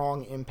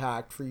strong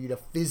impact for you to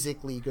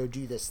physically go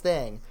do this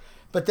thing.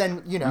 But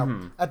then,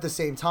 at the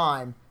same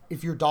time,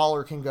 if your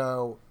dollar can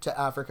go to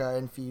Africa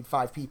and feed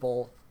 5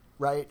 people,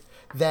 right,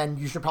 then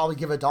you should probably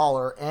give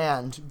 $1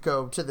 and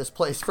go to this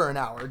place for an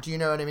hour. Do you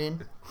know what I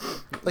mean?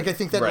 Like, I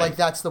think that, like,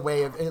 that's the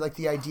way of, like,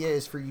 the idea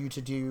is for you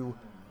to do,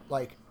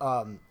 like,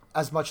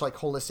 as much, like,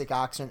 holistic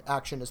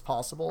action as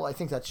possible. I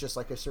think that's just,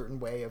 like, a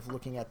certain way of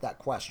looking at that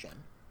question.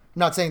 I'm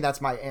not saying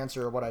that's my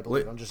answer or what I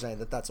believe. I'm just saying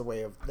that that's a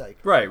way of, like...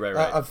 Right.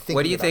 Of thinking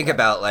What do you think that.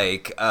 about,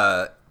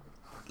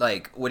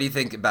 what do you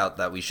think about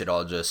that we should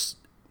all just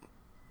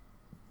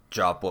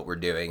drop what we're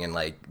doing and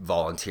like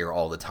volunteer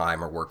all the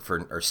time, or work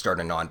for, or start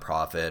a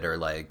nonprofit, or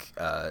like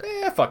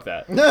Fuck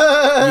that.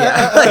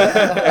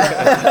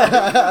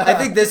 I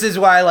think this is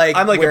why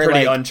I'm like a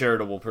pretty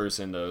uncharitable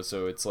person though,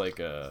 so it's like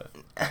I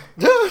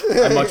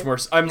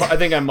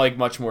think I'm like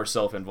much more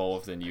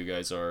self-involved than you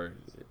guys are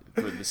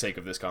for the sake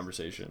of this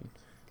conversation.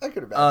 I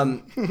could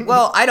imagine.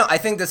 Well, I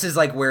think this is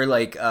like where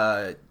like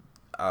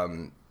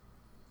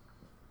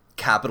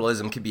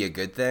capitalism could be a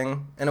good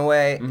thing in a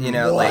way,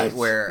 like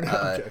where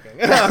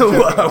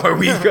are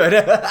we good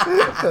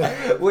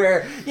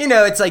where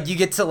it's like you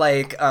get to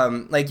like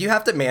you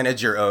have to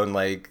manage your own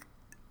like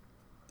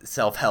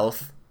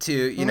self-health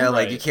too,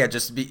 like you can't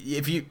just be,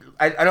 if you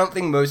I don't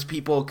think most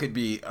people could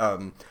be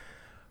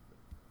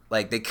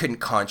like they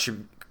couldn't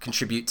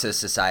contribute to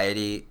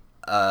society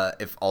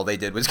if all they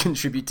did was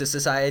contribute to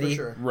society. For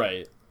sure.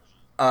 Right.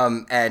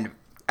 And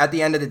at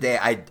the end of the day,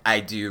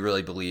 I do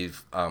really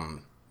believe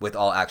with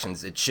all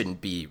actions, it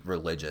shouldn't be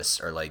religious,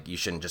 or like you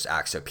shouldn't just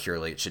act so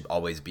purely. It should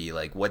always be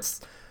like, what's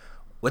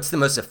the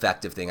most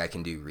effective thing I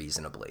can do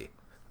reasonably?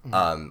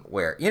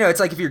 Where, it's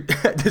like if you're,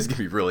 this is gonna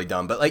be really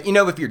dumb, but like,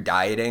 if you're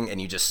dieting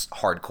and you just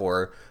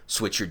hardcore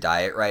switch your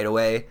diet right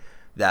away,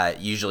 that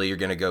usually you're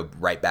gonna go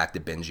right back to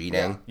binge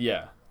eating.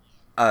 Yeah.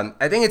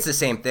 I think it's the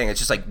same thing.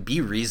 It's just like,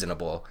 be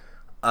reasonable.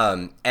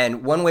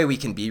 And one way we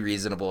can be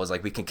reasonable is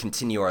like we can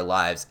continue our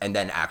lives and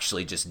then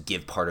actually just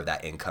give part of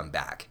that income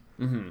back.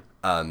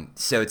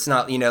 So it's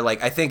not,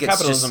 like I think it's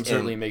capitalism just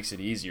certainly makes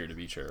it easier to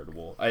be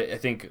charitable. I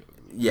think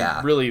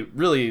Yeah. really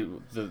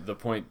the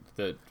point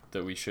that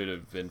we should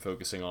have been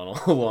focusing on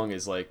all along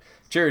is like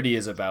charity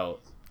is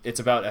about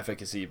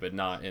efficacy, but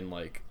not in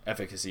like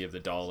efficacy of the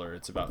dollar.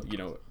 It's about,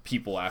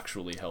 people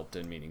actually helped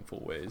in meaningful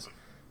ways.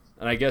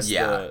 And I guess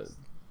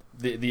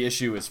the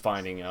issue is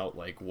finding out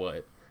like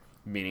what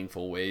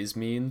meaningful ways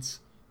means,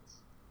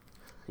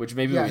 which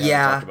maybe we haven't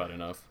talked about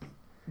enough.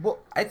 Well,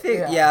 I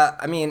think,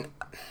 I mean,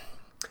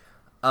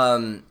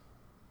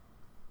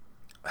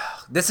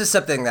 this is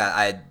something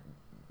that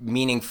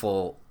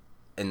meaningful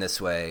in this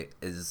way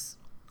is.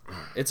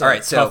 It's all a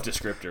right, tough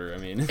descriptor. I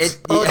mean,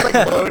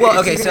 well,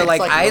 okay, so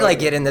like I loaded. like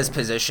get in this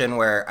position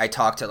where I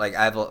talk to like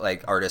I have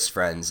like artist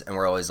friends, and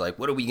we're always like,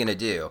 what are we gonna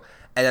do?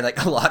 And then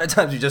like a lot of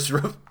times we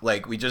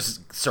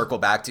just circle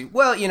back to,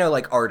 well,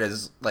 like art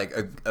is like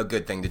a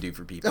good thing to do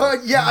for people.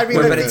 Yeah, I mean,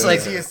 but it's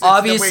like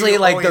obviously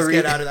like the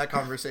get out of that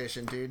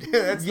conversation, dude.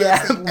 That's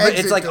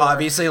it's like door.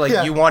 Obviously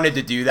like you wanted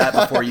to do that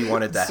before you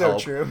wanted to So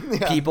help true.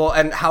 Yeah. people,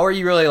 and how are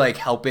you really like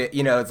help it?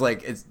 It's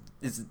like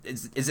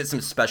is it some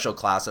special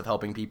class of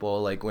helping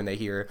people like when they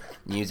hear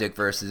music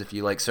versus if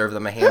you like serve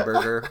them a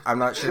hamburger? I'm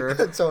not sure.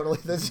 Totally.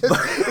 It's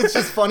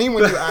just funny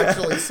when you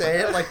actually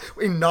say it, like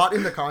not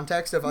in the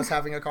context of us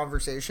having a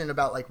conversation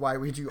about like why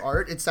we do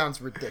art. It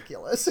sounds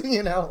ridiculous,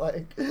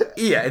 like.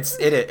 Yeah, it is.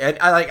 And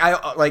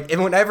I like,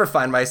 and whenever I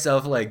find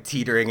myself like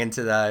teetering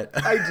into that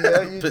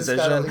idea,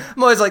 position,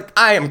 I'm always like,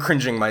 I am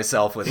cringing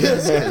myself with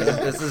this.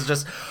 This is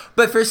just.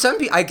 But for some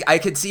people, I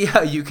could see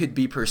how you could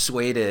be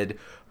persuaded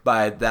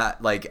by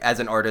that, like as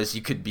an artist,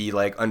 you could be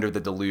like under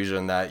the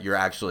delusion that you're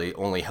actually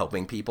only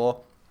helping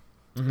people.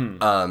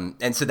 Mm-hmm.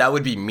 And so that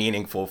would be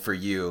meaningful for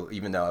you,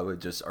 even though I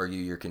would just argue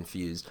you're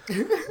confused.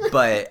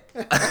 But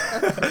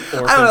I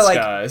don't know, like,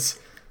 skies.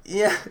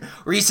 Yeah.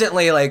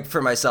 Recently, like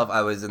for myself,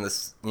 I was in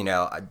this,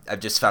 I've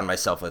just found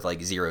myself with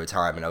like zero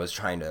time, and I was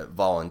trying to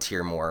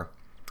volunteer more.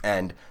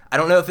 And I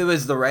don't know if it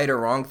was the right or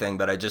wrong thing,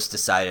 but I just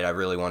decided I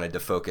really wanted to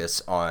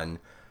focus on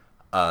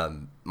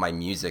my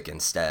music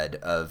instead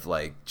of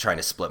like trying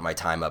to split my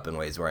time up in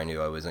ways where I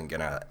knew I wasn't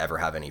gonna ever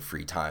have any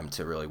free time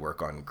to really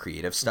work on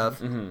creative stuff.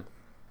 Mm-hmm.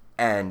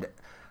 And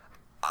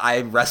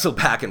I wrestle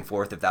back and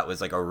forth if that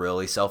was like a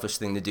really selfish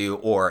thing to do,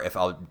 or if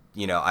I'll,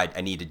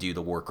 I need to do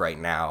the work right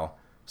now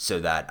so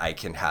that I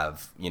can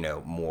have,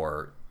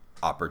 more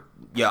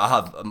I'll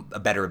have a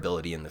better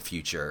ability in the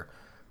future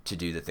to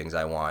do the things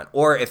I want.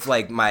 Or if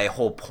like my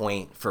whole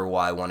point for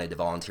why I wanted to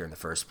volunteer in the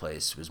first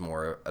place was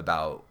more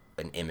about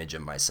an image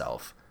of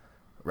myself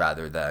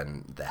rather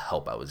than the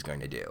help I was going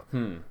to do.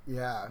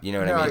 Yeah. You know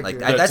what I mean? Like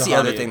that's the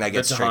other thing that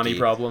gets tricky. The Tahani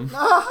problem.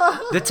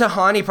 The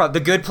Tahani problem. The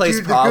Good Place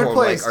problem. The Good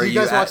Place. Like, do you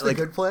guys watch The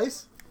Good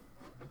Place?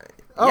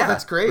 Oh, yeah,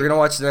 that's great. We're gonna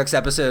watch the next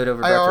episode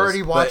over breakfast. I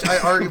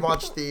already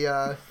watched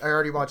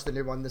the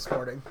new one this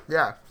morning.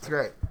 Yeah, it's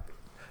great.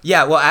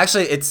 Yeah, well,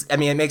 actually,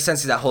 it makes sense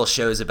because that whole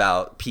show is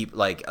about people,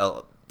 like,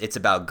 it's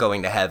about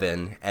going to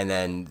heaven, and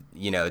then,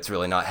 it's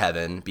really not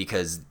heaven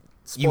because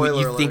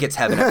you think it's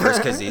heaven at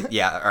first because,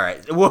 all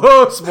right.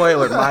 Whoa,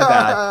 spoiler, my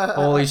bad.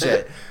 Holy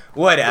shit.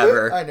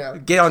 Whatever. I know.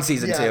 Get on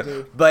season 2.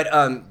 Dude. But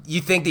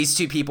you think these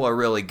two people are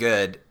really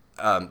good,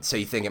 so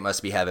you think it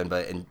must be heaven,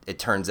 but it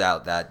turns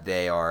out that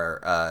they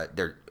are,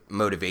 their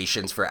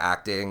motivations for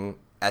acting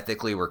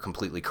ethically were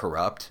completely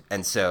corrupt,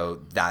 and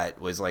so that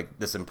was, like,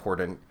 this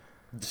important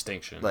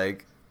distinction. I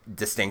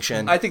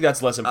think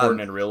that's less important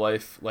in real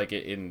life. Like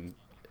in,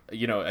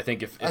 I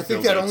think if I think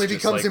Bill that Gates only just,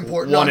 becomes like,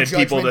 important wanted on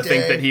people to Judgment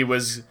think Day. that he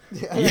was.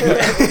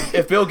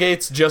 If Bill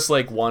Gates just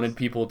like wanted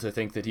people to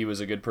think that he was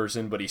a good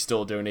person, but he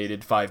still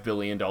donated $5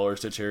 billion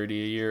to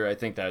charity a year, I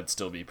think that'd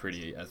still be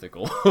pretty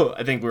ethical.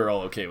 I think we're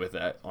all okay with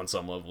that on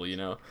some level,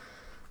 Yeah,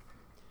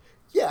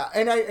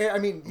 and I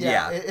mean,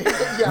 yeah,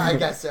 Yeah. I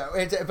guess so.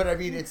 But I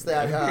mean, it's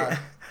that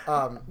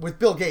with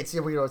Bill Gates,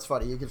 it's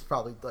funny. He gives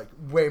probably like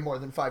way more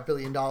than $5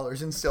 billion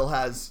and still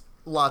has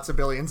lots of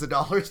billions of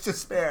dollars to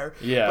spare.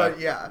 Yeah, but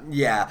yeah.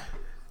 Yeah,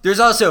 there's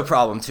also a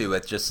problem too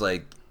with just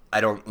like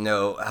I don't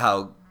know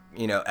how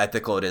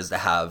ethical it is to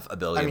have $1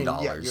 billion.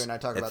 Yeah, you and I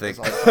talk about this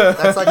all the time.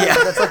 That's like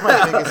that's like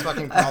my biggest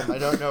fucking problem. I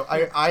don't know.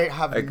 I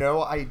have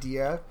no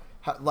idea.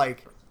 I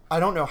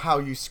don't know how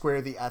you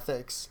square the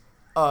ethics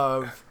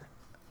of.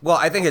 Well,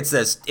 I think it's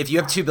this: if you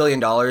have $2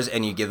 billion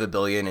and you give $1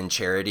 billion in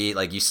charity,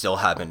 like you still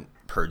haven't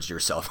purged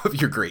yourself of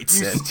your great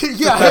sin. You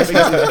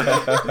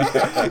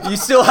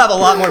still have a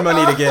lot more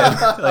money to give.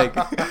 Like,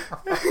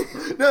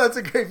 no, that's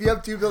a great. If you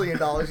have $2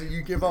 billion and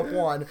you give up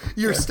one,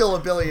 you're still a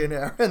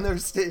billionaire. And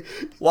there's.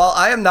 While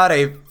I am not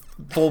a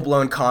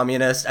full-blown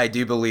communist, I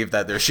do believe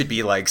that there should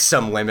be like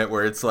some limit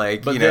where it's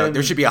like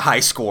there should be a high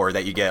score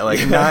that you get like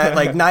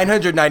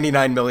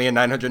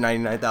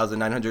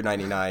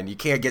 999,999,999. You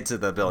can't get to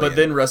the billion. But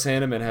then Russ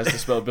Hanneman has to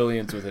spell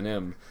billions with an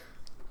M.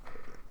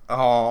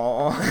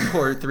 Oh,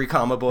 poor 3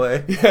 comma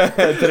boy.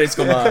 Tres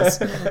comas.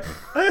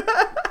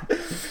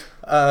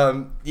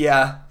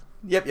 Yeah.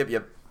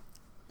 Yep.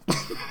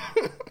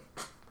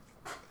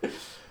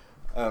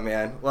 Oh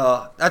man.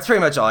 Well, that's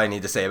pretty much all I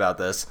need to say about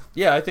this.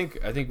 Yeah, I think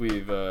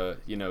we've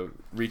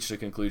reached a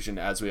conclusion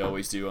as we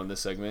always do on this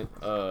segment.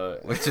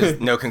 Which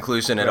is no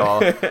conclusion at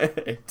all.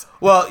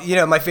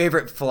 Well, my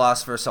favorite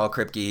philosopher, Saul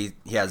Kripke,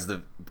 he has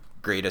the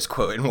greatest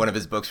quote in one of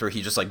his books where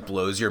he just like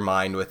blows your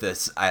mind with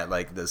this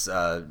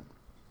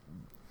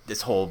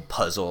this whole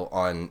puzzle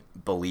on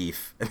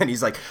belief, and then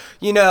he's like,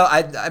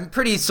 I'm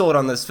pretty sold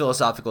on this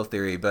philosophical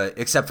theory, but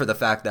except for the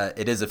fact that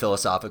it is a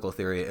philosophical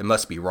theory, it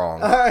must be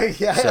wrong.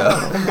 Yeah. So,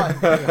 oh my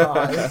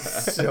god,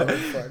 that's so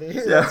funny.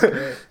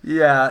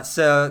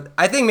 So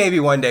I think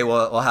maybe one day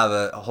we'll have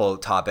a whole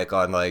topic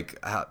on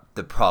like how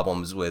the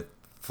problems with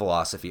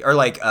philosophy, or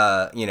like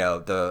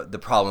the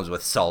problems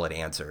with solid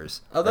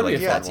answers. Oh, that'd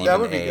be a fun one. That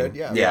would be good.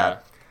 Yeah.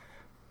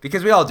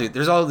 Because we all do.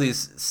 There's all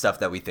these stuff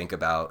that we think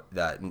about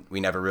that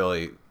we never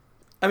really.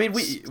 I mean,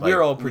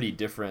 we're all pretty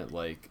different,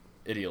 like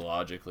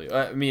ideologically.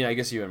 I mean, I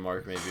guess you and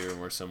Mark maybe are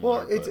more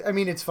similar. Well,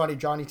 it's funny.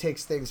 Johnny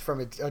takes things from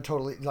a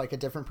totally like a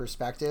different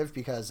perspective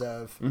because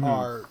of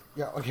our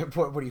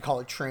what do you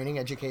call it? Training,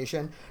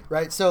 education,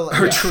 right? So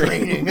like,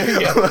 training.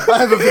 I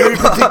have a very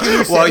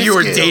particular. While you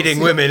were skills. dating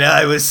women,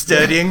 I was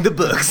studying the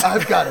books.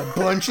 I've got a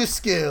bunch of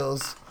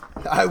skills.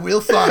 I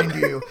will find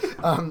you.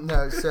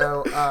 But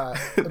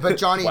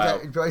Johnny, wow.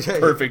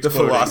 Perfect. The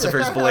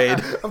philosopher's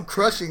blade. I'm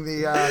crushing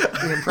the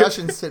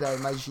impressions today.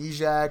 My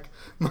Zizek,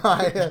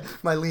 my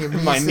Liam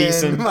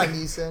Neeson, my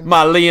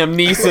Liam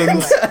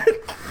Neesons,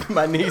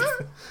 my niece.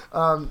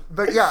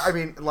 But yeah, I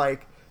mean,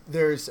 like,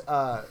 there is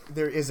a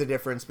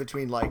difference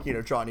between like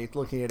Johnny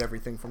looking at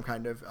everything from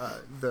kind of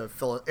the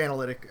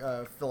analytic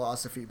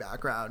philosophy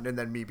background, and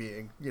then me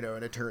being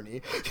an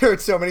attorney. There are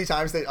so many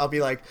times that I'll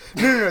be like,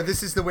 no,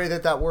 this is the way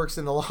that works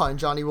in the law, and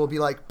Johnny will be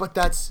like, but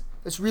that's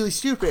really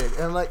stupid,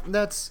 and I'm like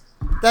that's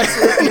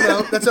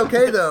that's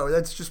okay though.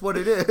 That's just what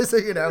it is,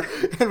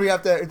 And we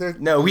have to.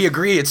 No, we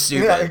agree it's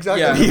stupid. Yeah,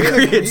 exactly. Yeah, we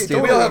agree it's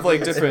stupid. We all have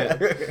like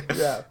different.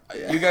 Yeah.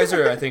 You guys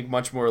are, I think,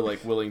 much more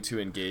like willing to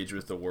engage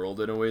with the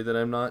world in a way that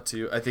I'm not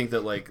too. I think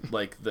that like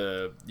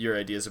your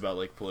ideas about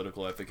like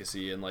political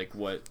efficacy and like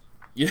what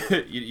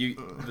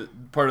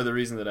part of the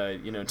reason that I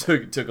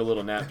took a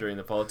little nap during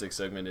the politics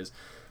segment is,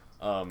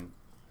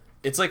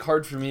 it's like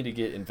hard for me to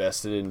get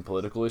invested in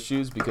political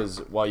issues because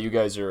while you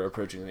guys are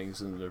approaching things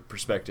in the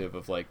perspective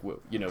of like,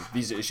 you know,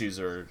 these issues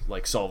are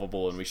like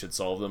solvable and we should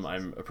solve them,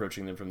 I'm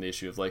approaching them from the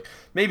issue of like,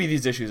 maybe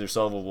these issues are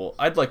solvable.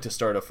 I'd like to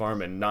start a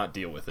farm and not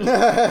deal with it.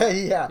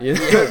 Yeah. You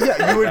know?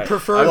 Yeah, you would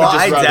prefer. I would Well,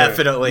 just I rather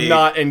definitely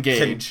not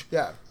engage.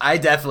 Yeah. I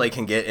definitely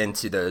can get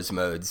into those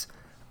modes.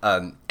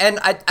 And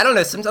I don't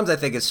know, sometimes I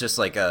think it's just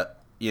like a,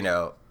 you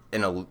know,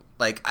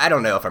 like, I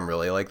don't know if I'm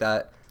really like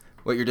that,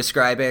 what you're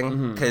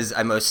describing, because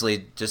I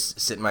mostly just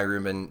sit in my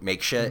room and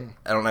make shit.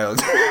 I don't know,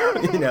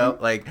 you know,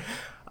 like,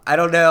 I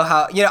don't know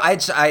how, you know,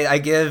 I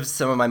give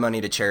some of my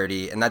money to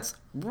charity, and that's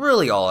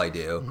really all I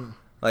do.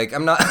 Like,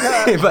 I'm not,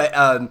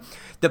 but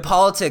the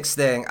politics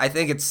thing, I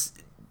think it's,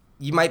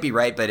 you might be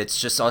right, but it's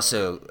just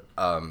also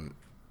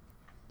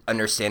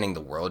understanding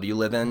the world you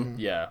live in.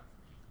 Yeah.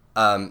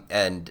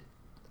 And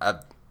I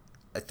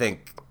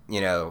think, you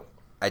know,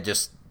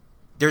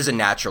 there's a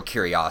natural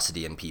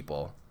curiosity in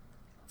people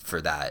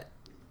for that.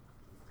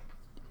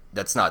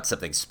 That's not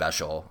something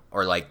special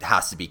or like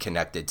has to be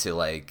connected to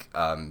like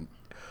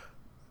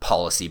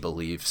policy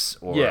beliefs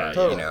or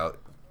you know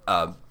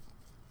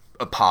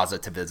a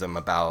positivism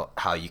about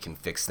how you can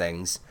fix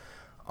things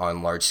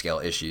on large scale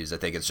issues. I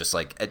think it's just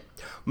like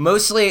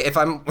mostly if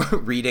I'm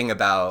reading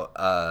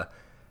about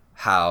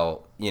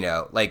how, you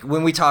know, like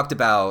when we talked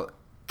about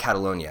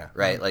Catalonia,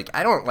 right? Like,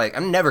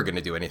 I'm never going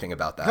to do anything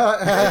about that.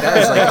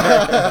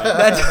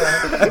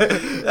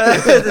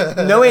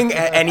 Like, knowing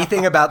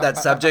anything about that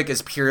subject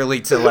is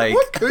purely to, like,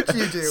 What could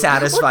you do?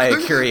 satisfy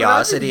a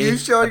curiosity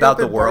about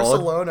the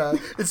world. Barcelona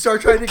and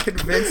start trying to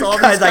convince all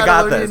these Guys, I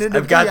got Catalonian this.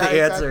 I've got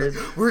the answers.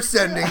 Exactly. We're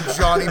sending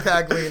Johnny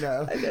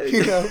Paglino.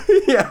 You know,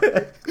 Yeah.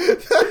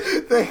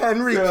 the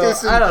Henry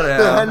Kissinger, I don't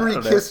know. the Henry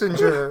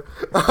Kissinger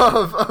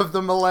of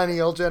the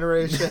millennial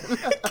generation.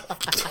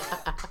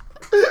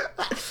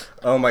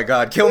 Oh my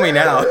God, kill me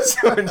now.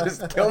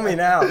 Just kill me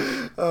now.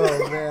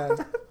 Oh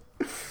man.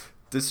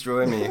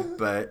 Destroy me.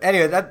 But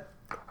anyway,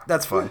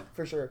 that's fun.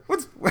 For sure.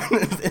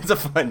 It's a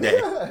fun day.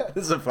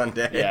 It's a fun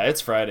day. Yeah,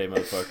 it's Friday,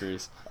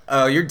 motherfuckers.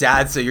 Oh, your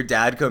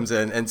dad comes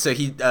in, and so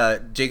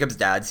Jacob's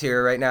dad's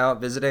here right now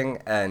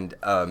visiting, and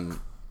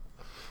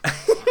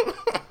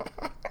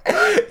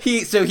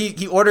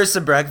he orders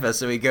some breakfast,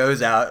 so he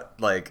goes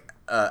out like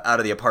out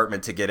of the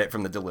apartment to get it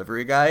from the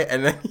delivery guy,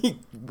 and then he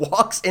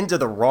walks into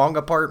the wrong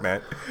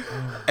apartment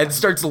and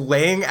starts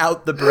laying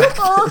out the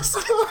breakfast.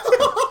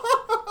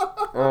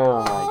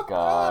 Oh my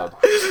God.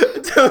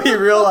 Until he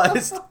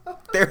realized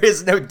there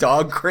is no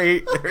dog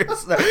crate.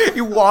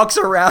 He walks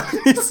around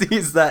and he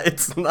sees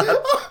that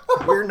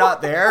we're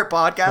not there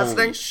podcasting.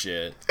 Holy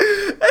shit.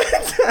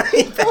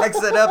 He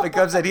backs it up and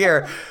comes in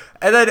here.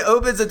 And then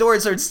opens the door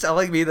and starts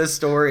telling me the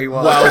story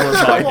while we're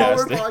While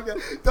we're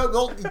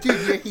podcasting.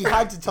 Dude, he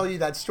had to tell you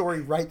that story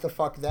right the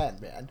fuck then,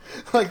 man.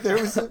 Like there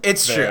was.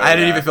 It's true. I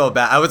didn't even feel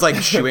bad. I was like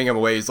shooing him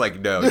away. He's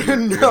like, "No, you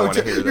don't want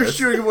to hear you're this."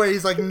 shooing away.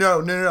 He's like,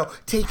 no.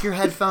 Take your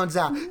headphones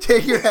out.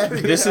 Take your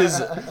headphones.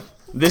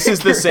 This is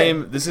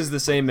the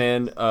same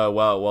man.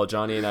 While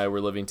Johnny and I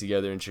were living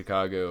together in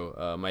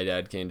Chicago, my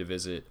dad came to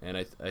visit, and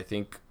I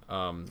think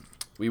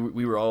we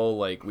were all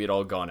like, we had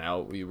all gone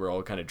out. We were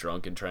all kind of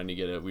drunk and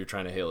we were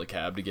trying to hail a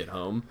cab to get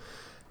home,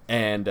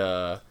 and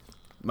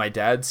my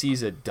dad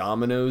sees a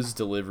Domino's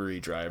delivery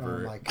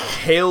driver,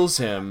 hails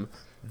him,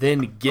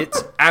 then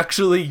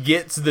actually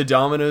gets the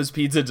Domino's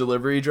pizza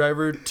delivery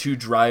driver to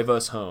drive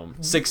us home.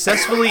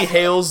 Successfully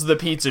hails the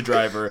pizza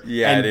driver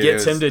and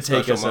gets him to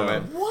take us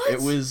home. What? It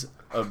was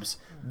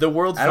the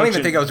world. I don't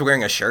even think I was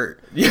wearing a shirt.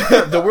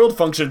 Yeah, the world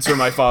functions for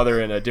my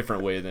father in a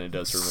different way than it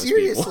does for most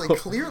Seriously, people.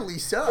 clearly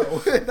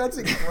so. That's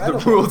incredible.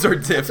 The rules are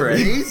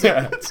different. Amazing.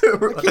 Yeah.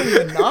 I can't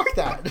even knock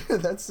that.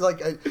 That's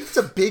like it's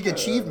a big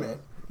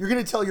achievement. You're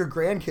gonna tell your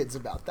grandkids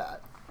about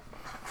that.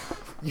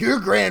 Your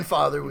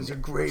grandfather was a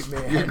great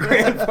man. Your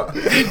grandfather.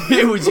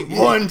 It was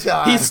One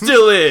time. He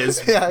still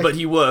is, Yeah. but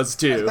he was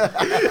too.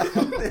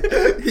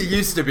 He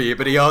used to be,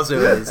 but he also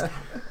is.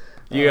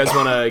 You guys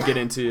want to get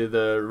into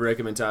the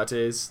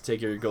recommentates?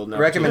 Take your golden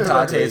opportunity.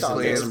 Recommentates, Take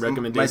please. some My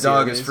recommendations.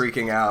 dog is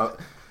freaking out.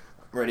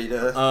 Ready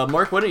to...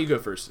 Mark, why don't you go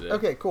first today?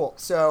 Okay, cool.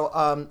 So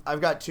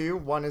I've got two.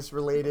 One is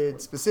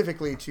related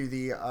specifically to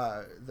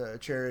the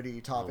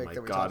charity topic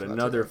that we talked about.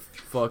 Another today.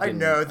 fucking I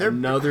know, they're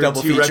another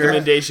double two feature.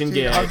 recommendation Dude,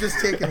 game. I'm just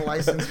taking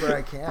license where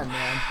I can,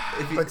 man.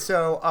 But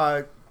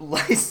so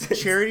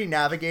License.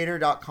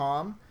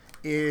 charitynavigator.com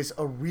is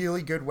a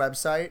really good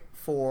website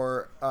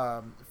for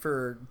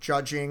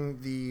judging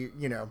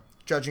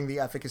the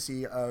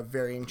efficacy of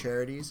varying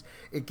charities.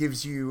 It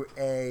gives you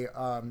a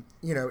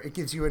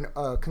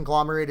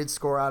conglomerated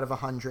score out of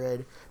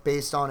 100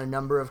 based on a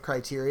number of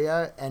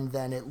criteria, and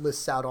then it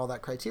lists out all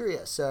that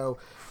criteria. So,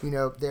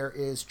 there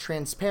is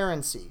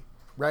transparency,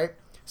 right?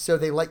 So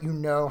they let you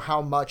know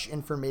how much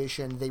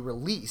information they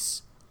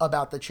release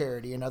about the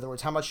charity. In other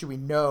words, how much do we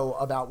know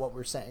about what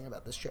we're saying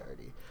about this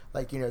charity?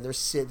 Like, their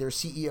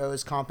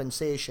CEO's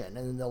compensation,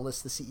 and then they'll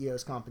list the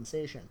CEO's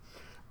compensation.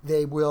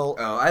 they will.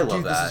 Oh, I love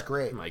dude, that. This is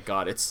great. Oh my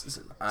God,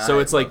 it's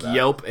love like that.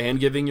 Yelp and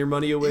giving your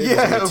money away.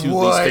 Yeah, Those are my two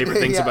least favorite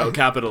things about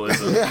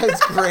capitalism. Yeah,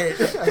 it's great.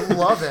 I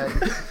love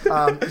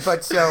it.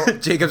 But so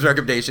Jacob's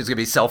recommendation is gonna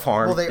be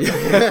self-harm.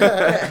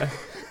 well,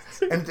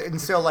 and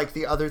so like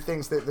the other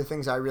things the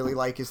things I really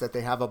like is that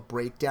they have a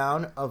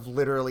breakdown of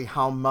literally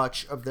how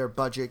much of their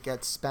budget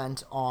gets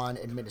spent on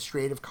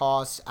administrative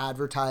costs,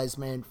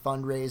 advertisement,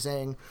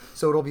 fundraising.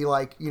 So it'll be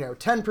like,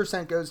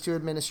 10% goes to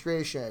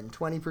administration,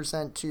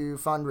 20% to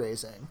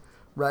fundraising,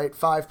 right?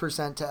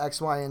 5% to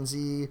X, Y, and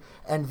Z,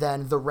 and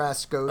then the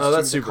rest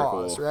goes to the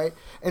cause, cool. right?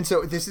 And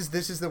so this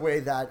is the way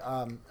that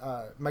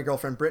my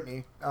girlfriend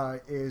Brittany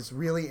is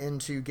really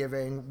into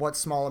giving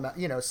small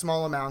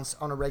amounts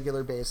on a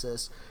regular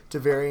basis to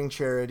varying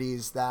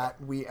charities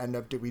that we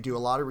do a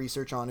lot of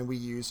research on, and we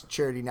use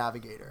Charity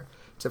Navigator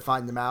to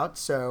find them out.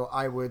 So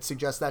I would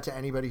suggest that to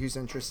anybody who's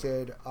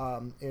interested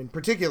in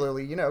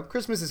particularly,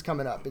 Christmas is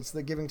coming up. It's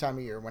the giving time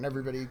of year when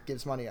everybody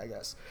gives money, I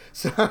guess.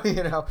 So,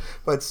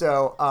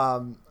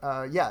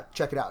 yeah,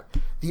 check it out.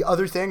 The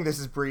other thing, this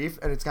is brief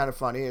and it's kind of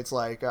funny. It's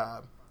like,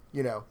 I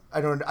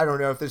don't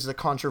know if this is a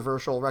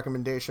controversial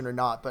recommendation or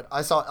not, but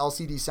I saw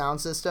LCD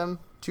Sound System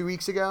 2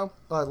 weeks ago,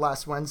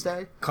 last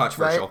Wednesday.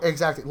 Controversial. Right?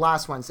 Exactly.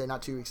 Last Wednesday,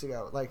 not 2 weeks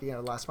ago.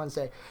 Last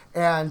Wednesday.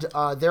 And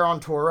they're on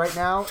tour right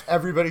now.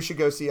 Everybody should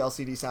go see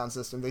LCD Sound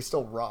System. They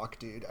still rock,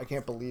 dude. I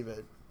can't believe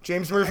it.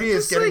 James Murphy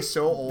is getting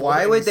so old.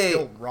 Why would he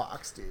still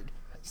rocks, dude.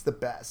 It's the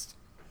best.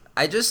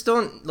 I just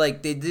don't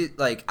they did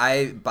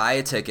I buy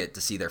a ticket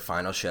to see their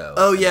final show.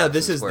 Oh yeah,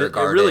 this is they've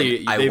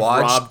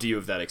robbed you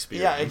of that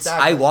experience. Yeah,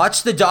 exactly. I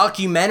watched the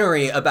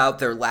documentary about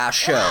their last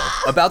show,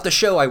 about the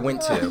show I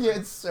went to. Yeah,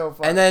 it's so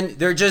fun. And then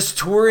they're just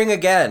touring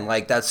again.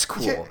 Like, that's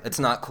cool. Yeah. It's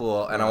not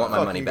cool, and I want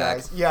my money back.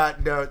 Guys. Yeah,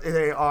 no,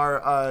 they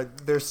are.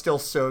 They're still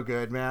so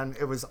good, man.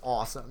 It was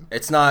awesome.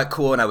 It's not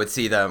cool, and I would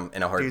see them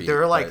in a heartbeat. Dude,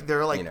 there are like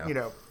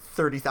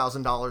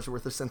 $30,000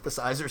 worth of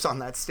synthesizers on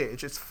that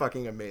stage. It's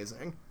fucking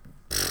amazing.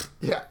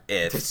 Yeah,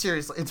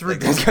 seriously, it's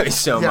ridiculous. There's gonna be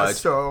so much.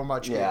 So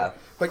much. Yeah, good.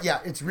 But yeah,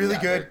 it's really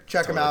good.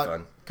 Check them out.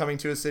 Fun. Coming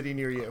to a city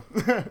near you.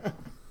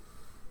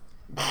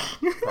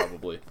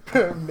 Probably.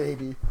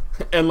 Maybe.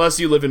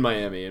 Unless you live in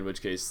Miami, in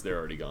which case they're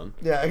already gone.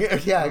 Yeah,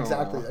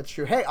 exactly. That's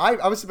true. Hey,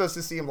 I was supposed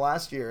to see them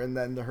last year, and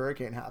then the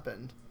hurricane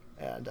happened,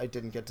 and I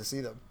didn't get to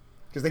see them.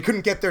 Because they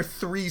couldn't get their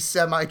 3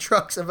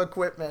 semi-trucks of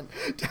equipment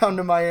down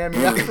to Miami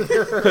after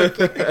the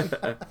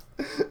hurricane.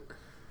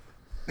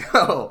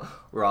 Oh,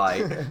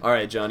 right. All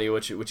right, Johnny,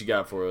 what you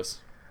got for us?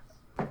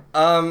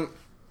 I'm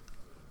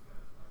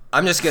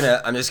just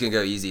gonna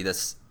go easy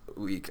this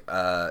week.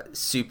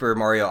 Super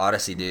Mario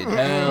Odyssey, dude.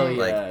 Hell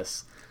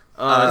yes.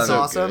 It's so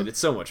awesome. good. It's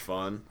so much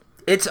fun.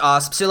 It's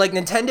awesome. So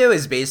Nintendo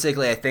is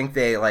basically, I think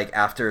they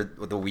after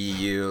the Wii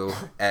U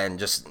and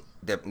just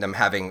them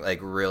having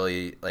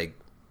really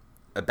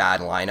a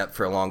bad lineup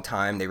for a long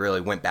time, they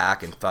really went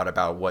back and thought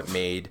about what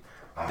made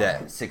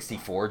the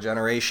 64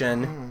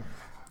 generation.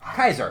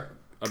 Kaiser.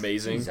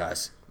 Amazing.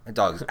 Jesus. My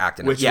dog's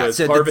acting Which up. was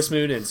Harvest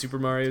Moon and Super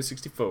Mario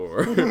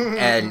 64.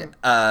 and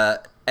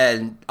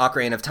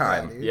Ocarina of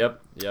Time. Yep.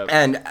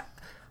 And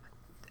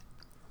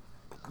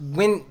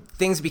when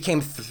things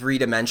became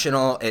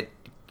 3-dimensional,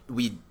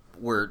 the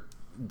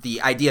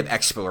idea of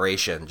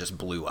exploration just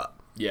blew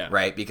up. Yeah.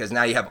 Right? Because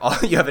now you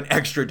have an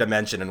extra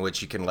dimension in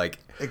which you can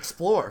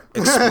explore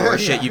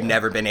shit you've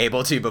never been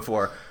able to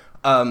before.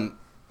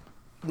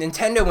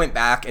 Nintendo went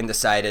back and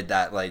decided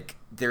that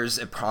there's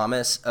a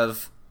promise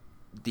of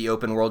the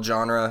open world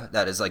genre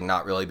that is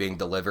not really being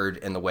delivered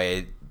in the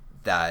way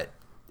that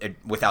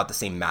without the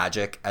same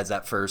magic as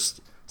that first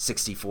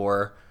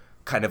 64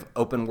 kind of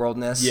open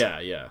worldness.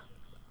 Yeah.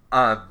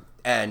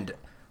 And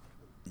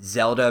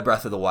Zelda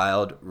Breath of the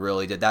Wild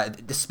really did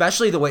that,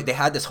 especially the way they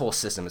had this whole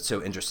system. It's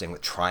so interesting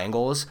with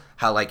triangles,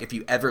 how if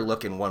you ever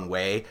look in one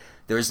way,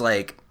 there's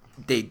the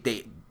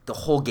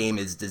whole game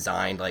is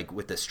designed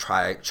with this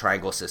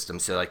triangle system.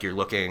 So you're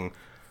looking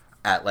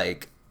at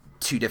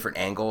 2 different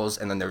angles,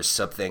 and then there's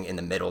something in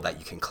the middle that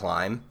you can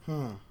climb.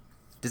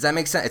 Does that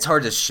make sense? It's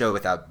hard to show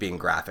without being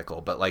graphical,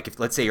 but if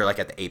let's say you're at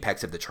the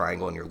apex of the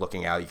triangle and you're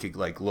looking out, you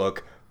could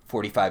look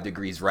 45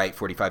 degrees right,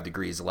 45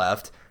 degrees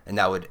left, and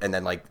there would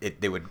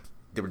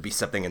be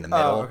something in the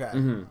middle. Oh, okay.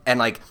 Mm-hmm.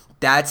 And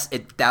that's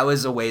it. That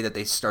was a way that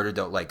they started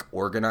to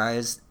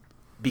organize,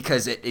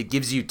 because it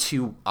gives you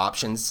 2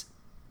 options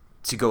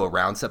to go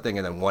around something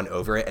and then one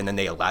over it, and then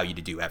they allow you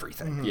to do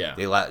everything. Mm-hmm. Yeah.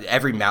 They allow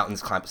every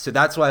mountain's climb. So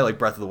that's why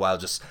Breath of the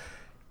Wild, just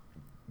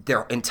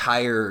their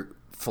entire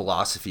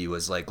philosophy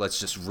was let's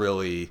just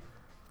really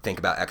think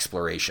about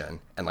exploration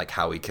and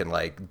how we can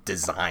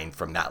design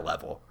from that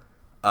level.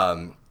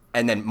 And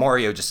then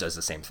Mario just does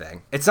the same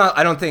thing. It's not,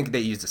 I don't think they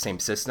use the same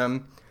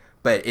system,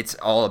 but it's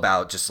all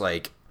about just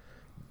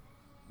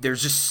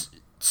there's just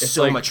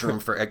so much room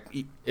for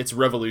it's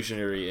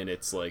revolutionary in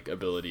its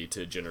ability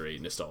to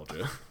generate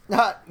nostalgia.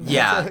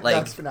 Yeah,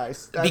 that's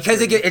nice.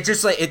 Because it's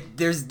just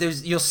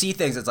there's you'll see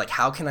things. It's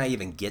how can I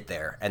even get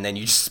there? And then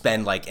you just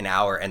spend an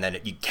hour, and then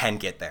you can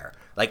get there.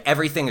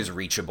 Everything is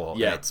reachable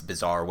in its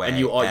bizarre way. And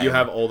you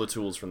have all the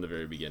tools from the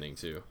very beginning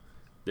too.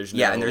 There's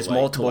Yeah, no, and there's like,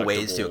 multiple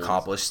ways to collectibles.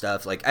 accomplish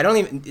stuff. Like, I don't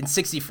even in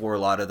 64, a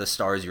lot of the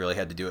stars you really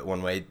had to do it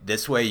one way.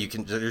 This way, you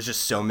can. There's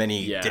just so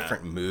many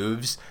different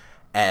moves,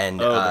 and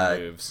the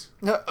moves.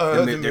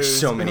 There's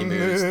so many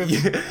moves.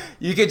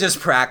 You could just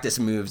practice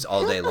moves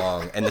all day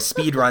long, and the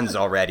speed runs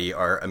already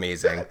are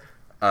amazing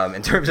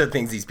in terms of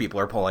things these people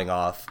are pulling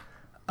off.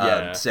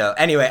 Yeah. So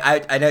anyway,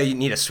 I know you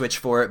need a Switch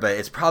for it, but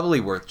it's probably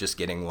worth just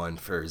getting one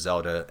for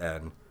Zelda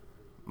and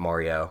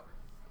Mario.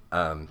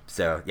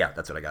 So yeah,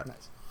 that's what I got.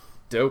 Nice.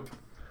 Dope.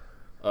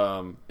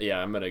 Yeah,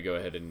 I'm gonna go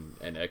ahead and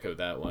echo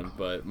that one.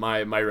 But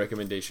my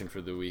recommendation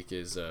for the week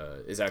is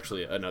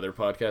actually another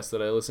podcast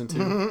that I listen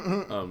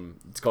to.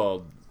 It's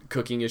called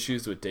Cooking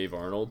Issues with Dave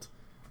Arnold.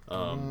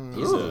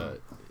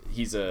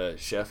 He's a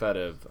chef out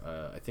of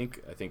I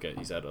think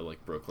he's out of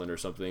like Brooklyn or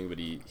something, but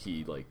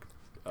he like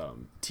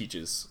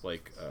teaches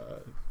like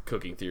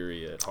cooking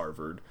theory at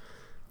Harvard.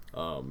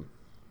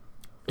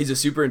 He's a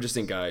super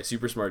interesting guy,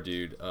 super smart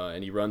dude,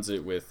 and he runs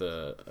it with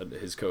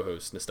his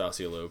co-host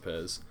Nastasia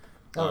Lopez.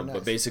 Nice.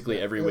 But basically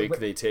every week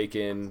they take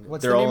in.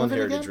 What's They're the all name on of it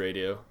Heritage again?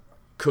 Radio.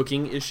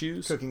 Cooking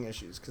Issues. Cooking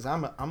Issues, because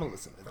I'm gonna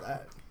listen to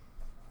that.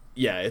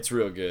 Yeah, it's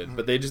real good.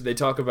 But they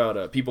talk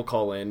about people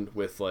call in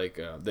with like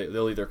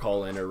they'll either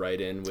call in or write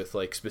in with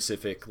like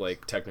specific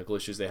like technical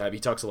issues they have. He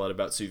talks a lot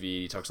about sous vide.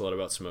 He talks a lot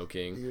about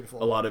smoking.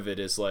 Beautiful. A lot of it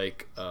is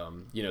like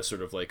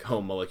sort of like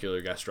home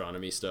molecular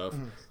gastronomy stuff,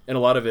 and a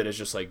lot of it is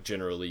just like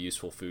generally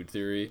useful food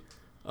theory.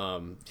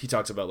 He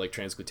talks about like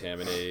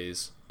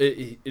transglutaminase.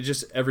 It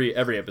just every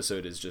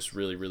episode is just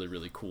really really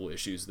really cool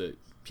issues that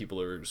people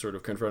are sort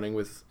of confronting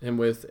with him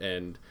with,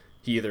 and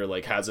he either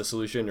like has a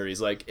solution or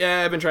he's like,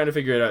 yeah, I've been trying to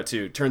figure it out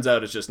too. Turns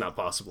out it's just not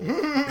possible. But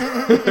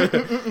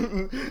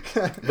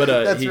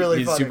he's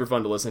funny. super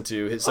fun to listen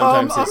to.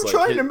 Sometimes I'm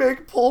trying to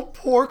make pulled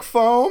pork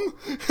foam.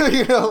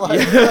 Like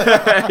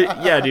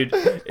yeah, dude.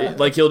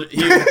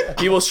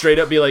 He will straight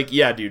up be like,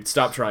 yeah, dude,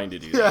 stop trying to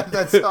do yeah,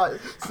 that.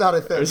 it's not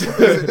a thing.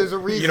 There's a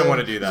reason. You don't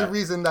wanna do that. There's a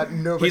reason that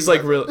nobody. He's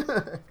like real.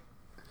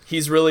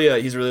 He's really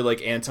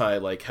like anti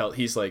like health.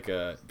 He's like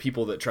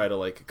people that try to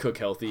like cook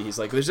healthy. He's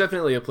like, there's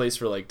definitely a place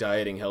for like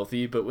dieting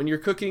healthy, but when you're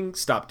cooking,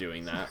 stop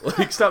doing that.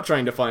 Like, stop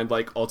trying to find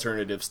like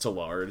alternatives to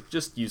lard.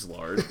 Just use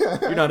lard.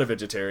 You're not a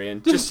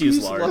vegetarian. Just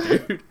use lard,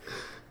 dude.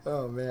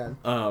 Oh man.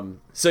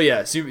 So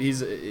yeah,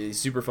 he's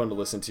super fun to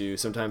listen to.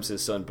 Sometimes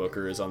his son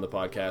Booker is on the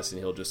podcast, and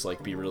he'll just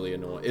like be really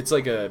annoying. It's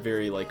like a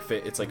very like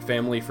it's like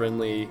family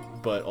friendly,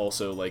 but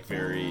also like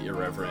very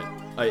irreverent.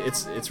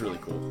 It's really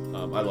cool.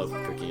 I love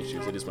Cooking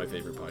Issues. It is my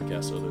favorite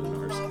podcast other than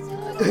ours.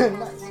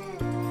 Nice.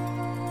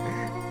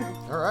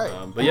 All right.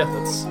 But yeah,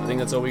 I think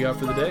that's all we got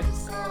for the day.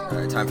 All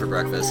right, time for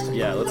breakfast.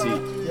 Yeah, let's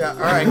eat. Yeah. All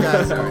right,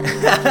 guys. All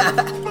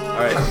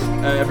right,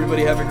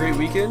 everybody have a great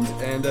weekend,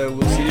 and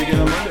we'll see you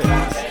again on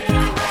Monday.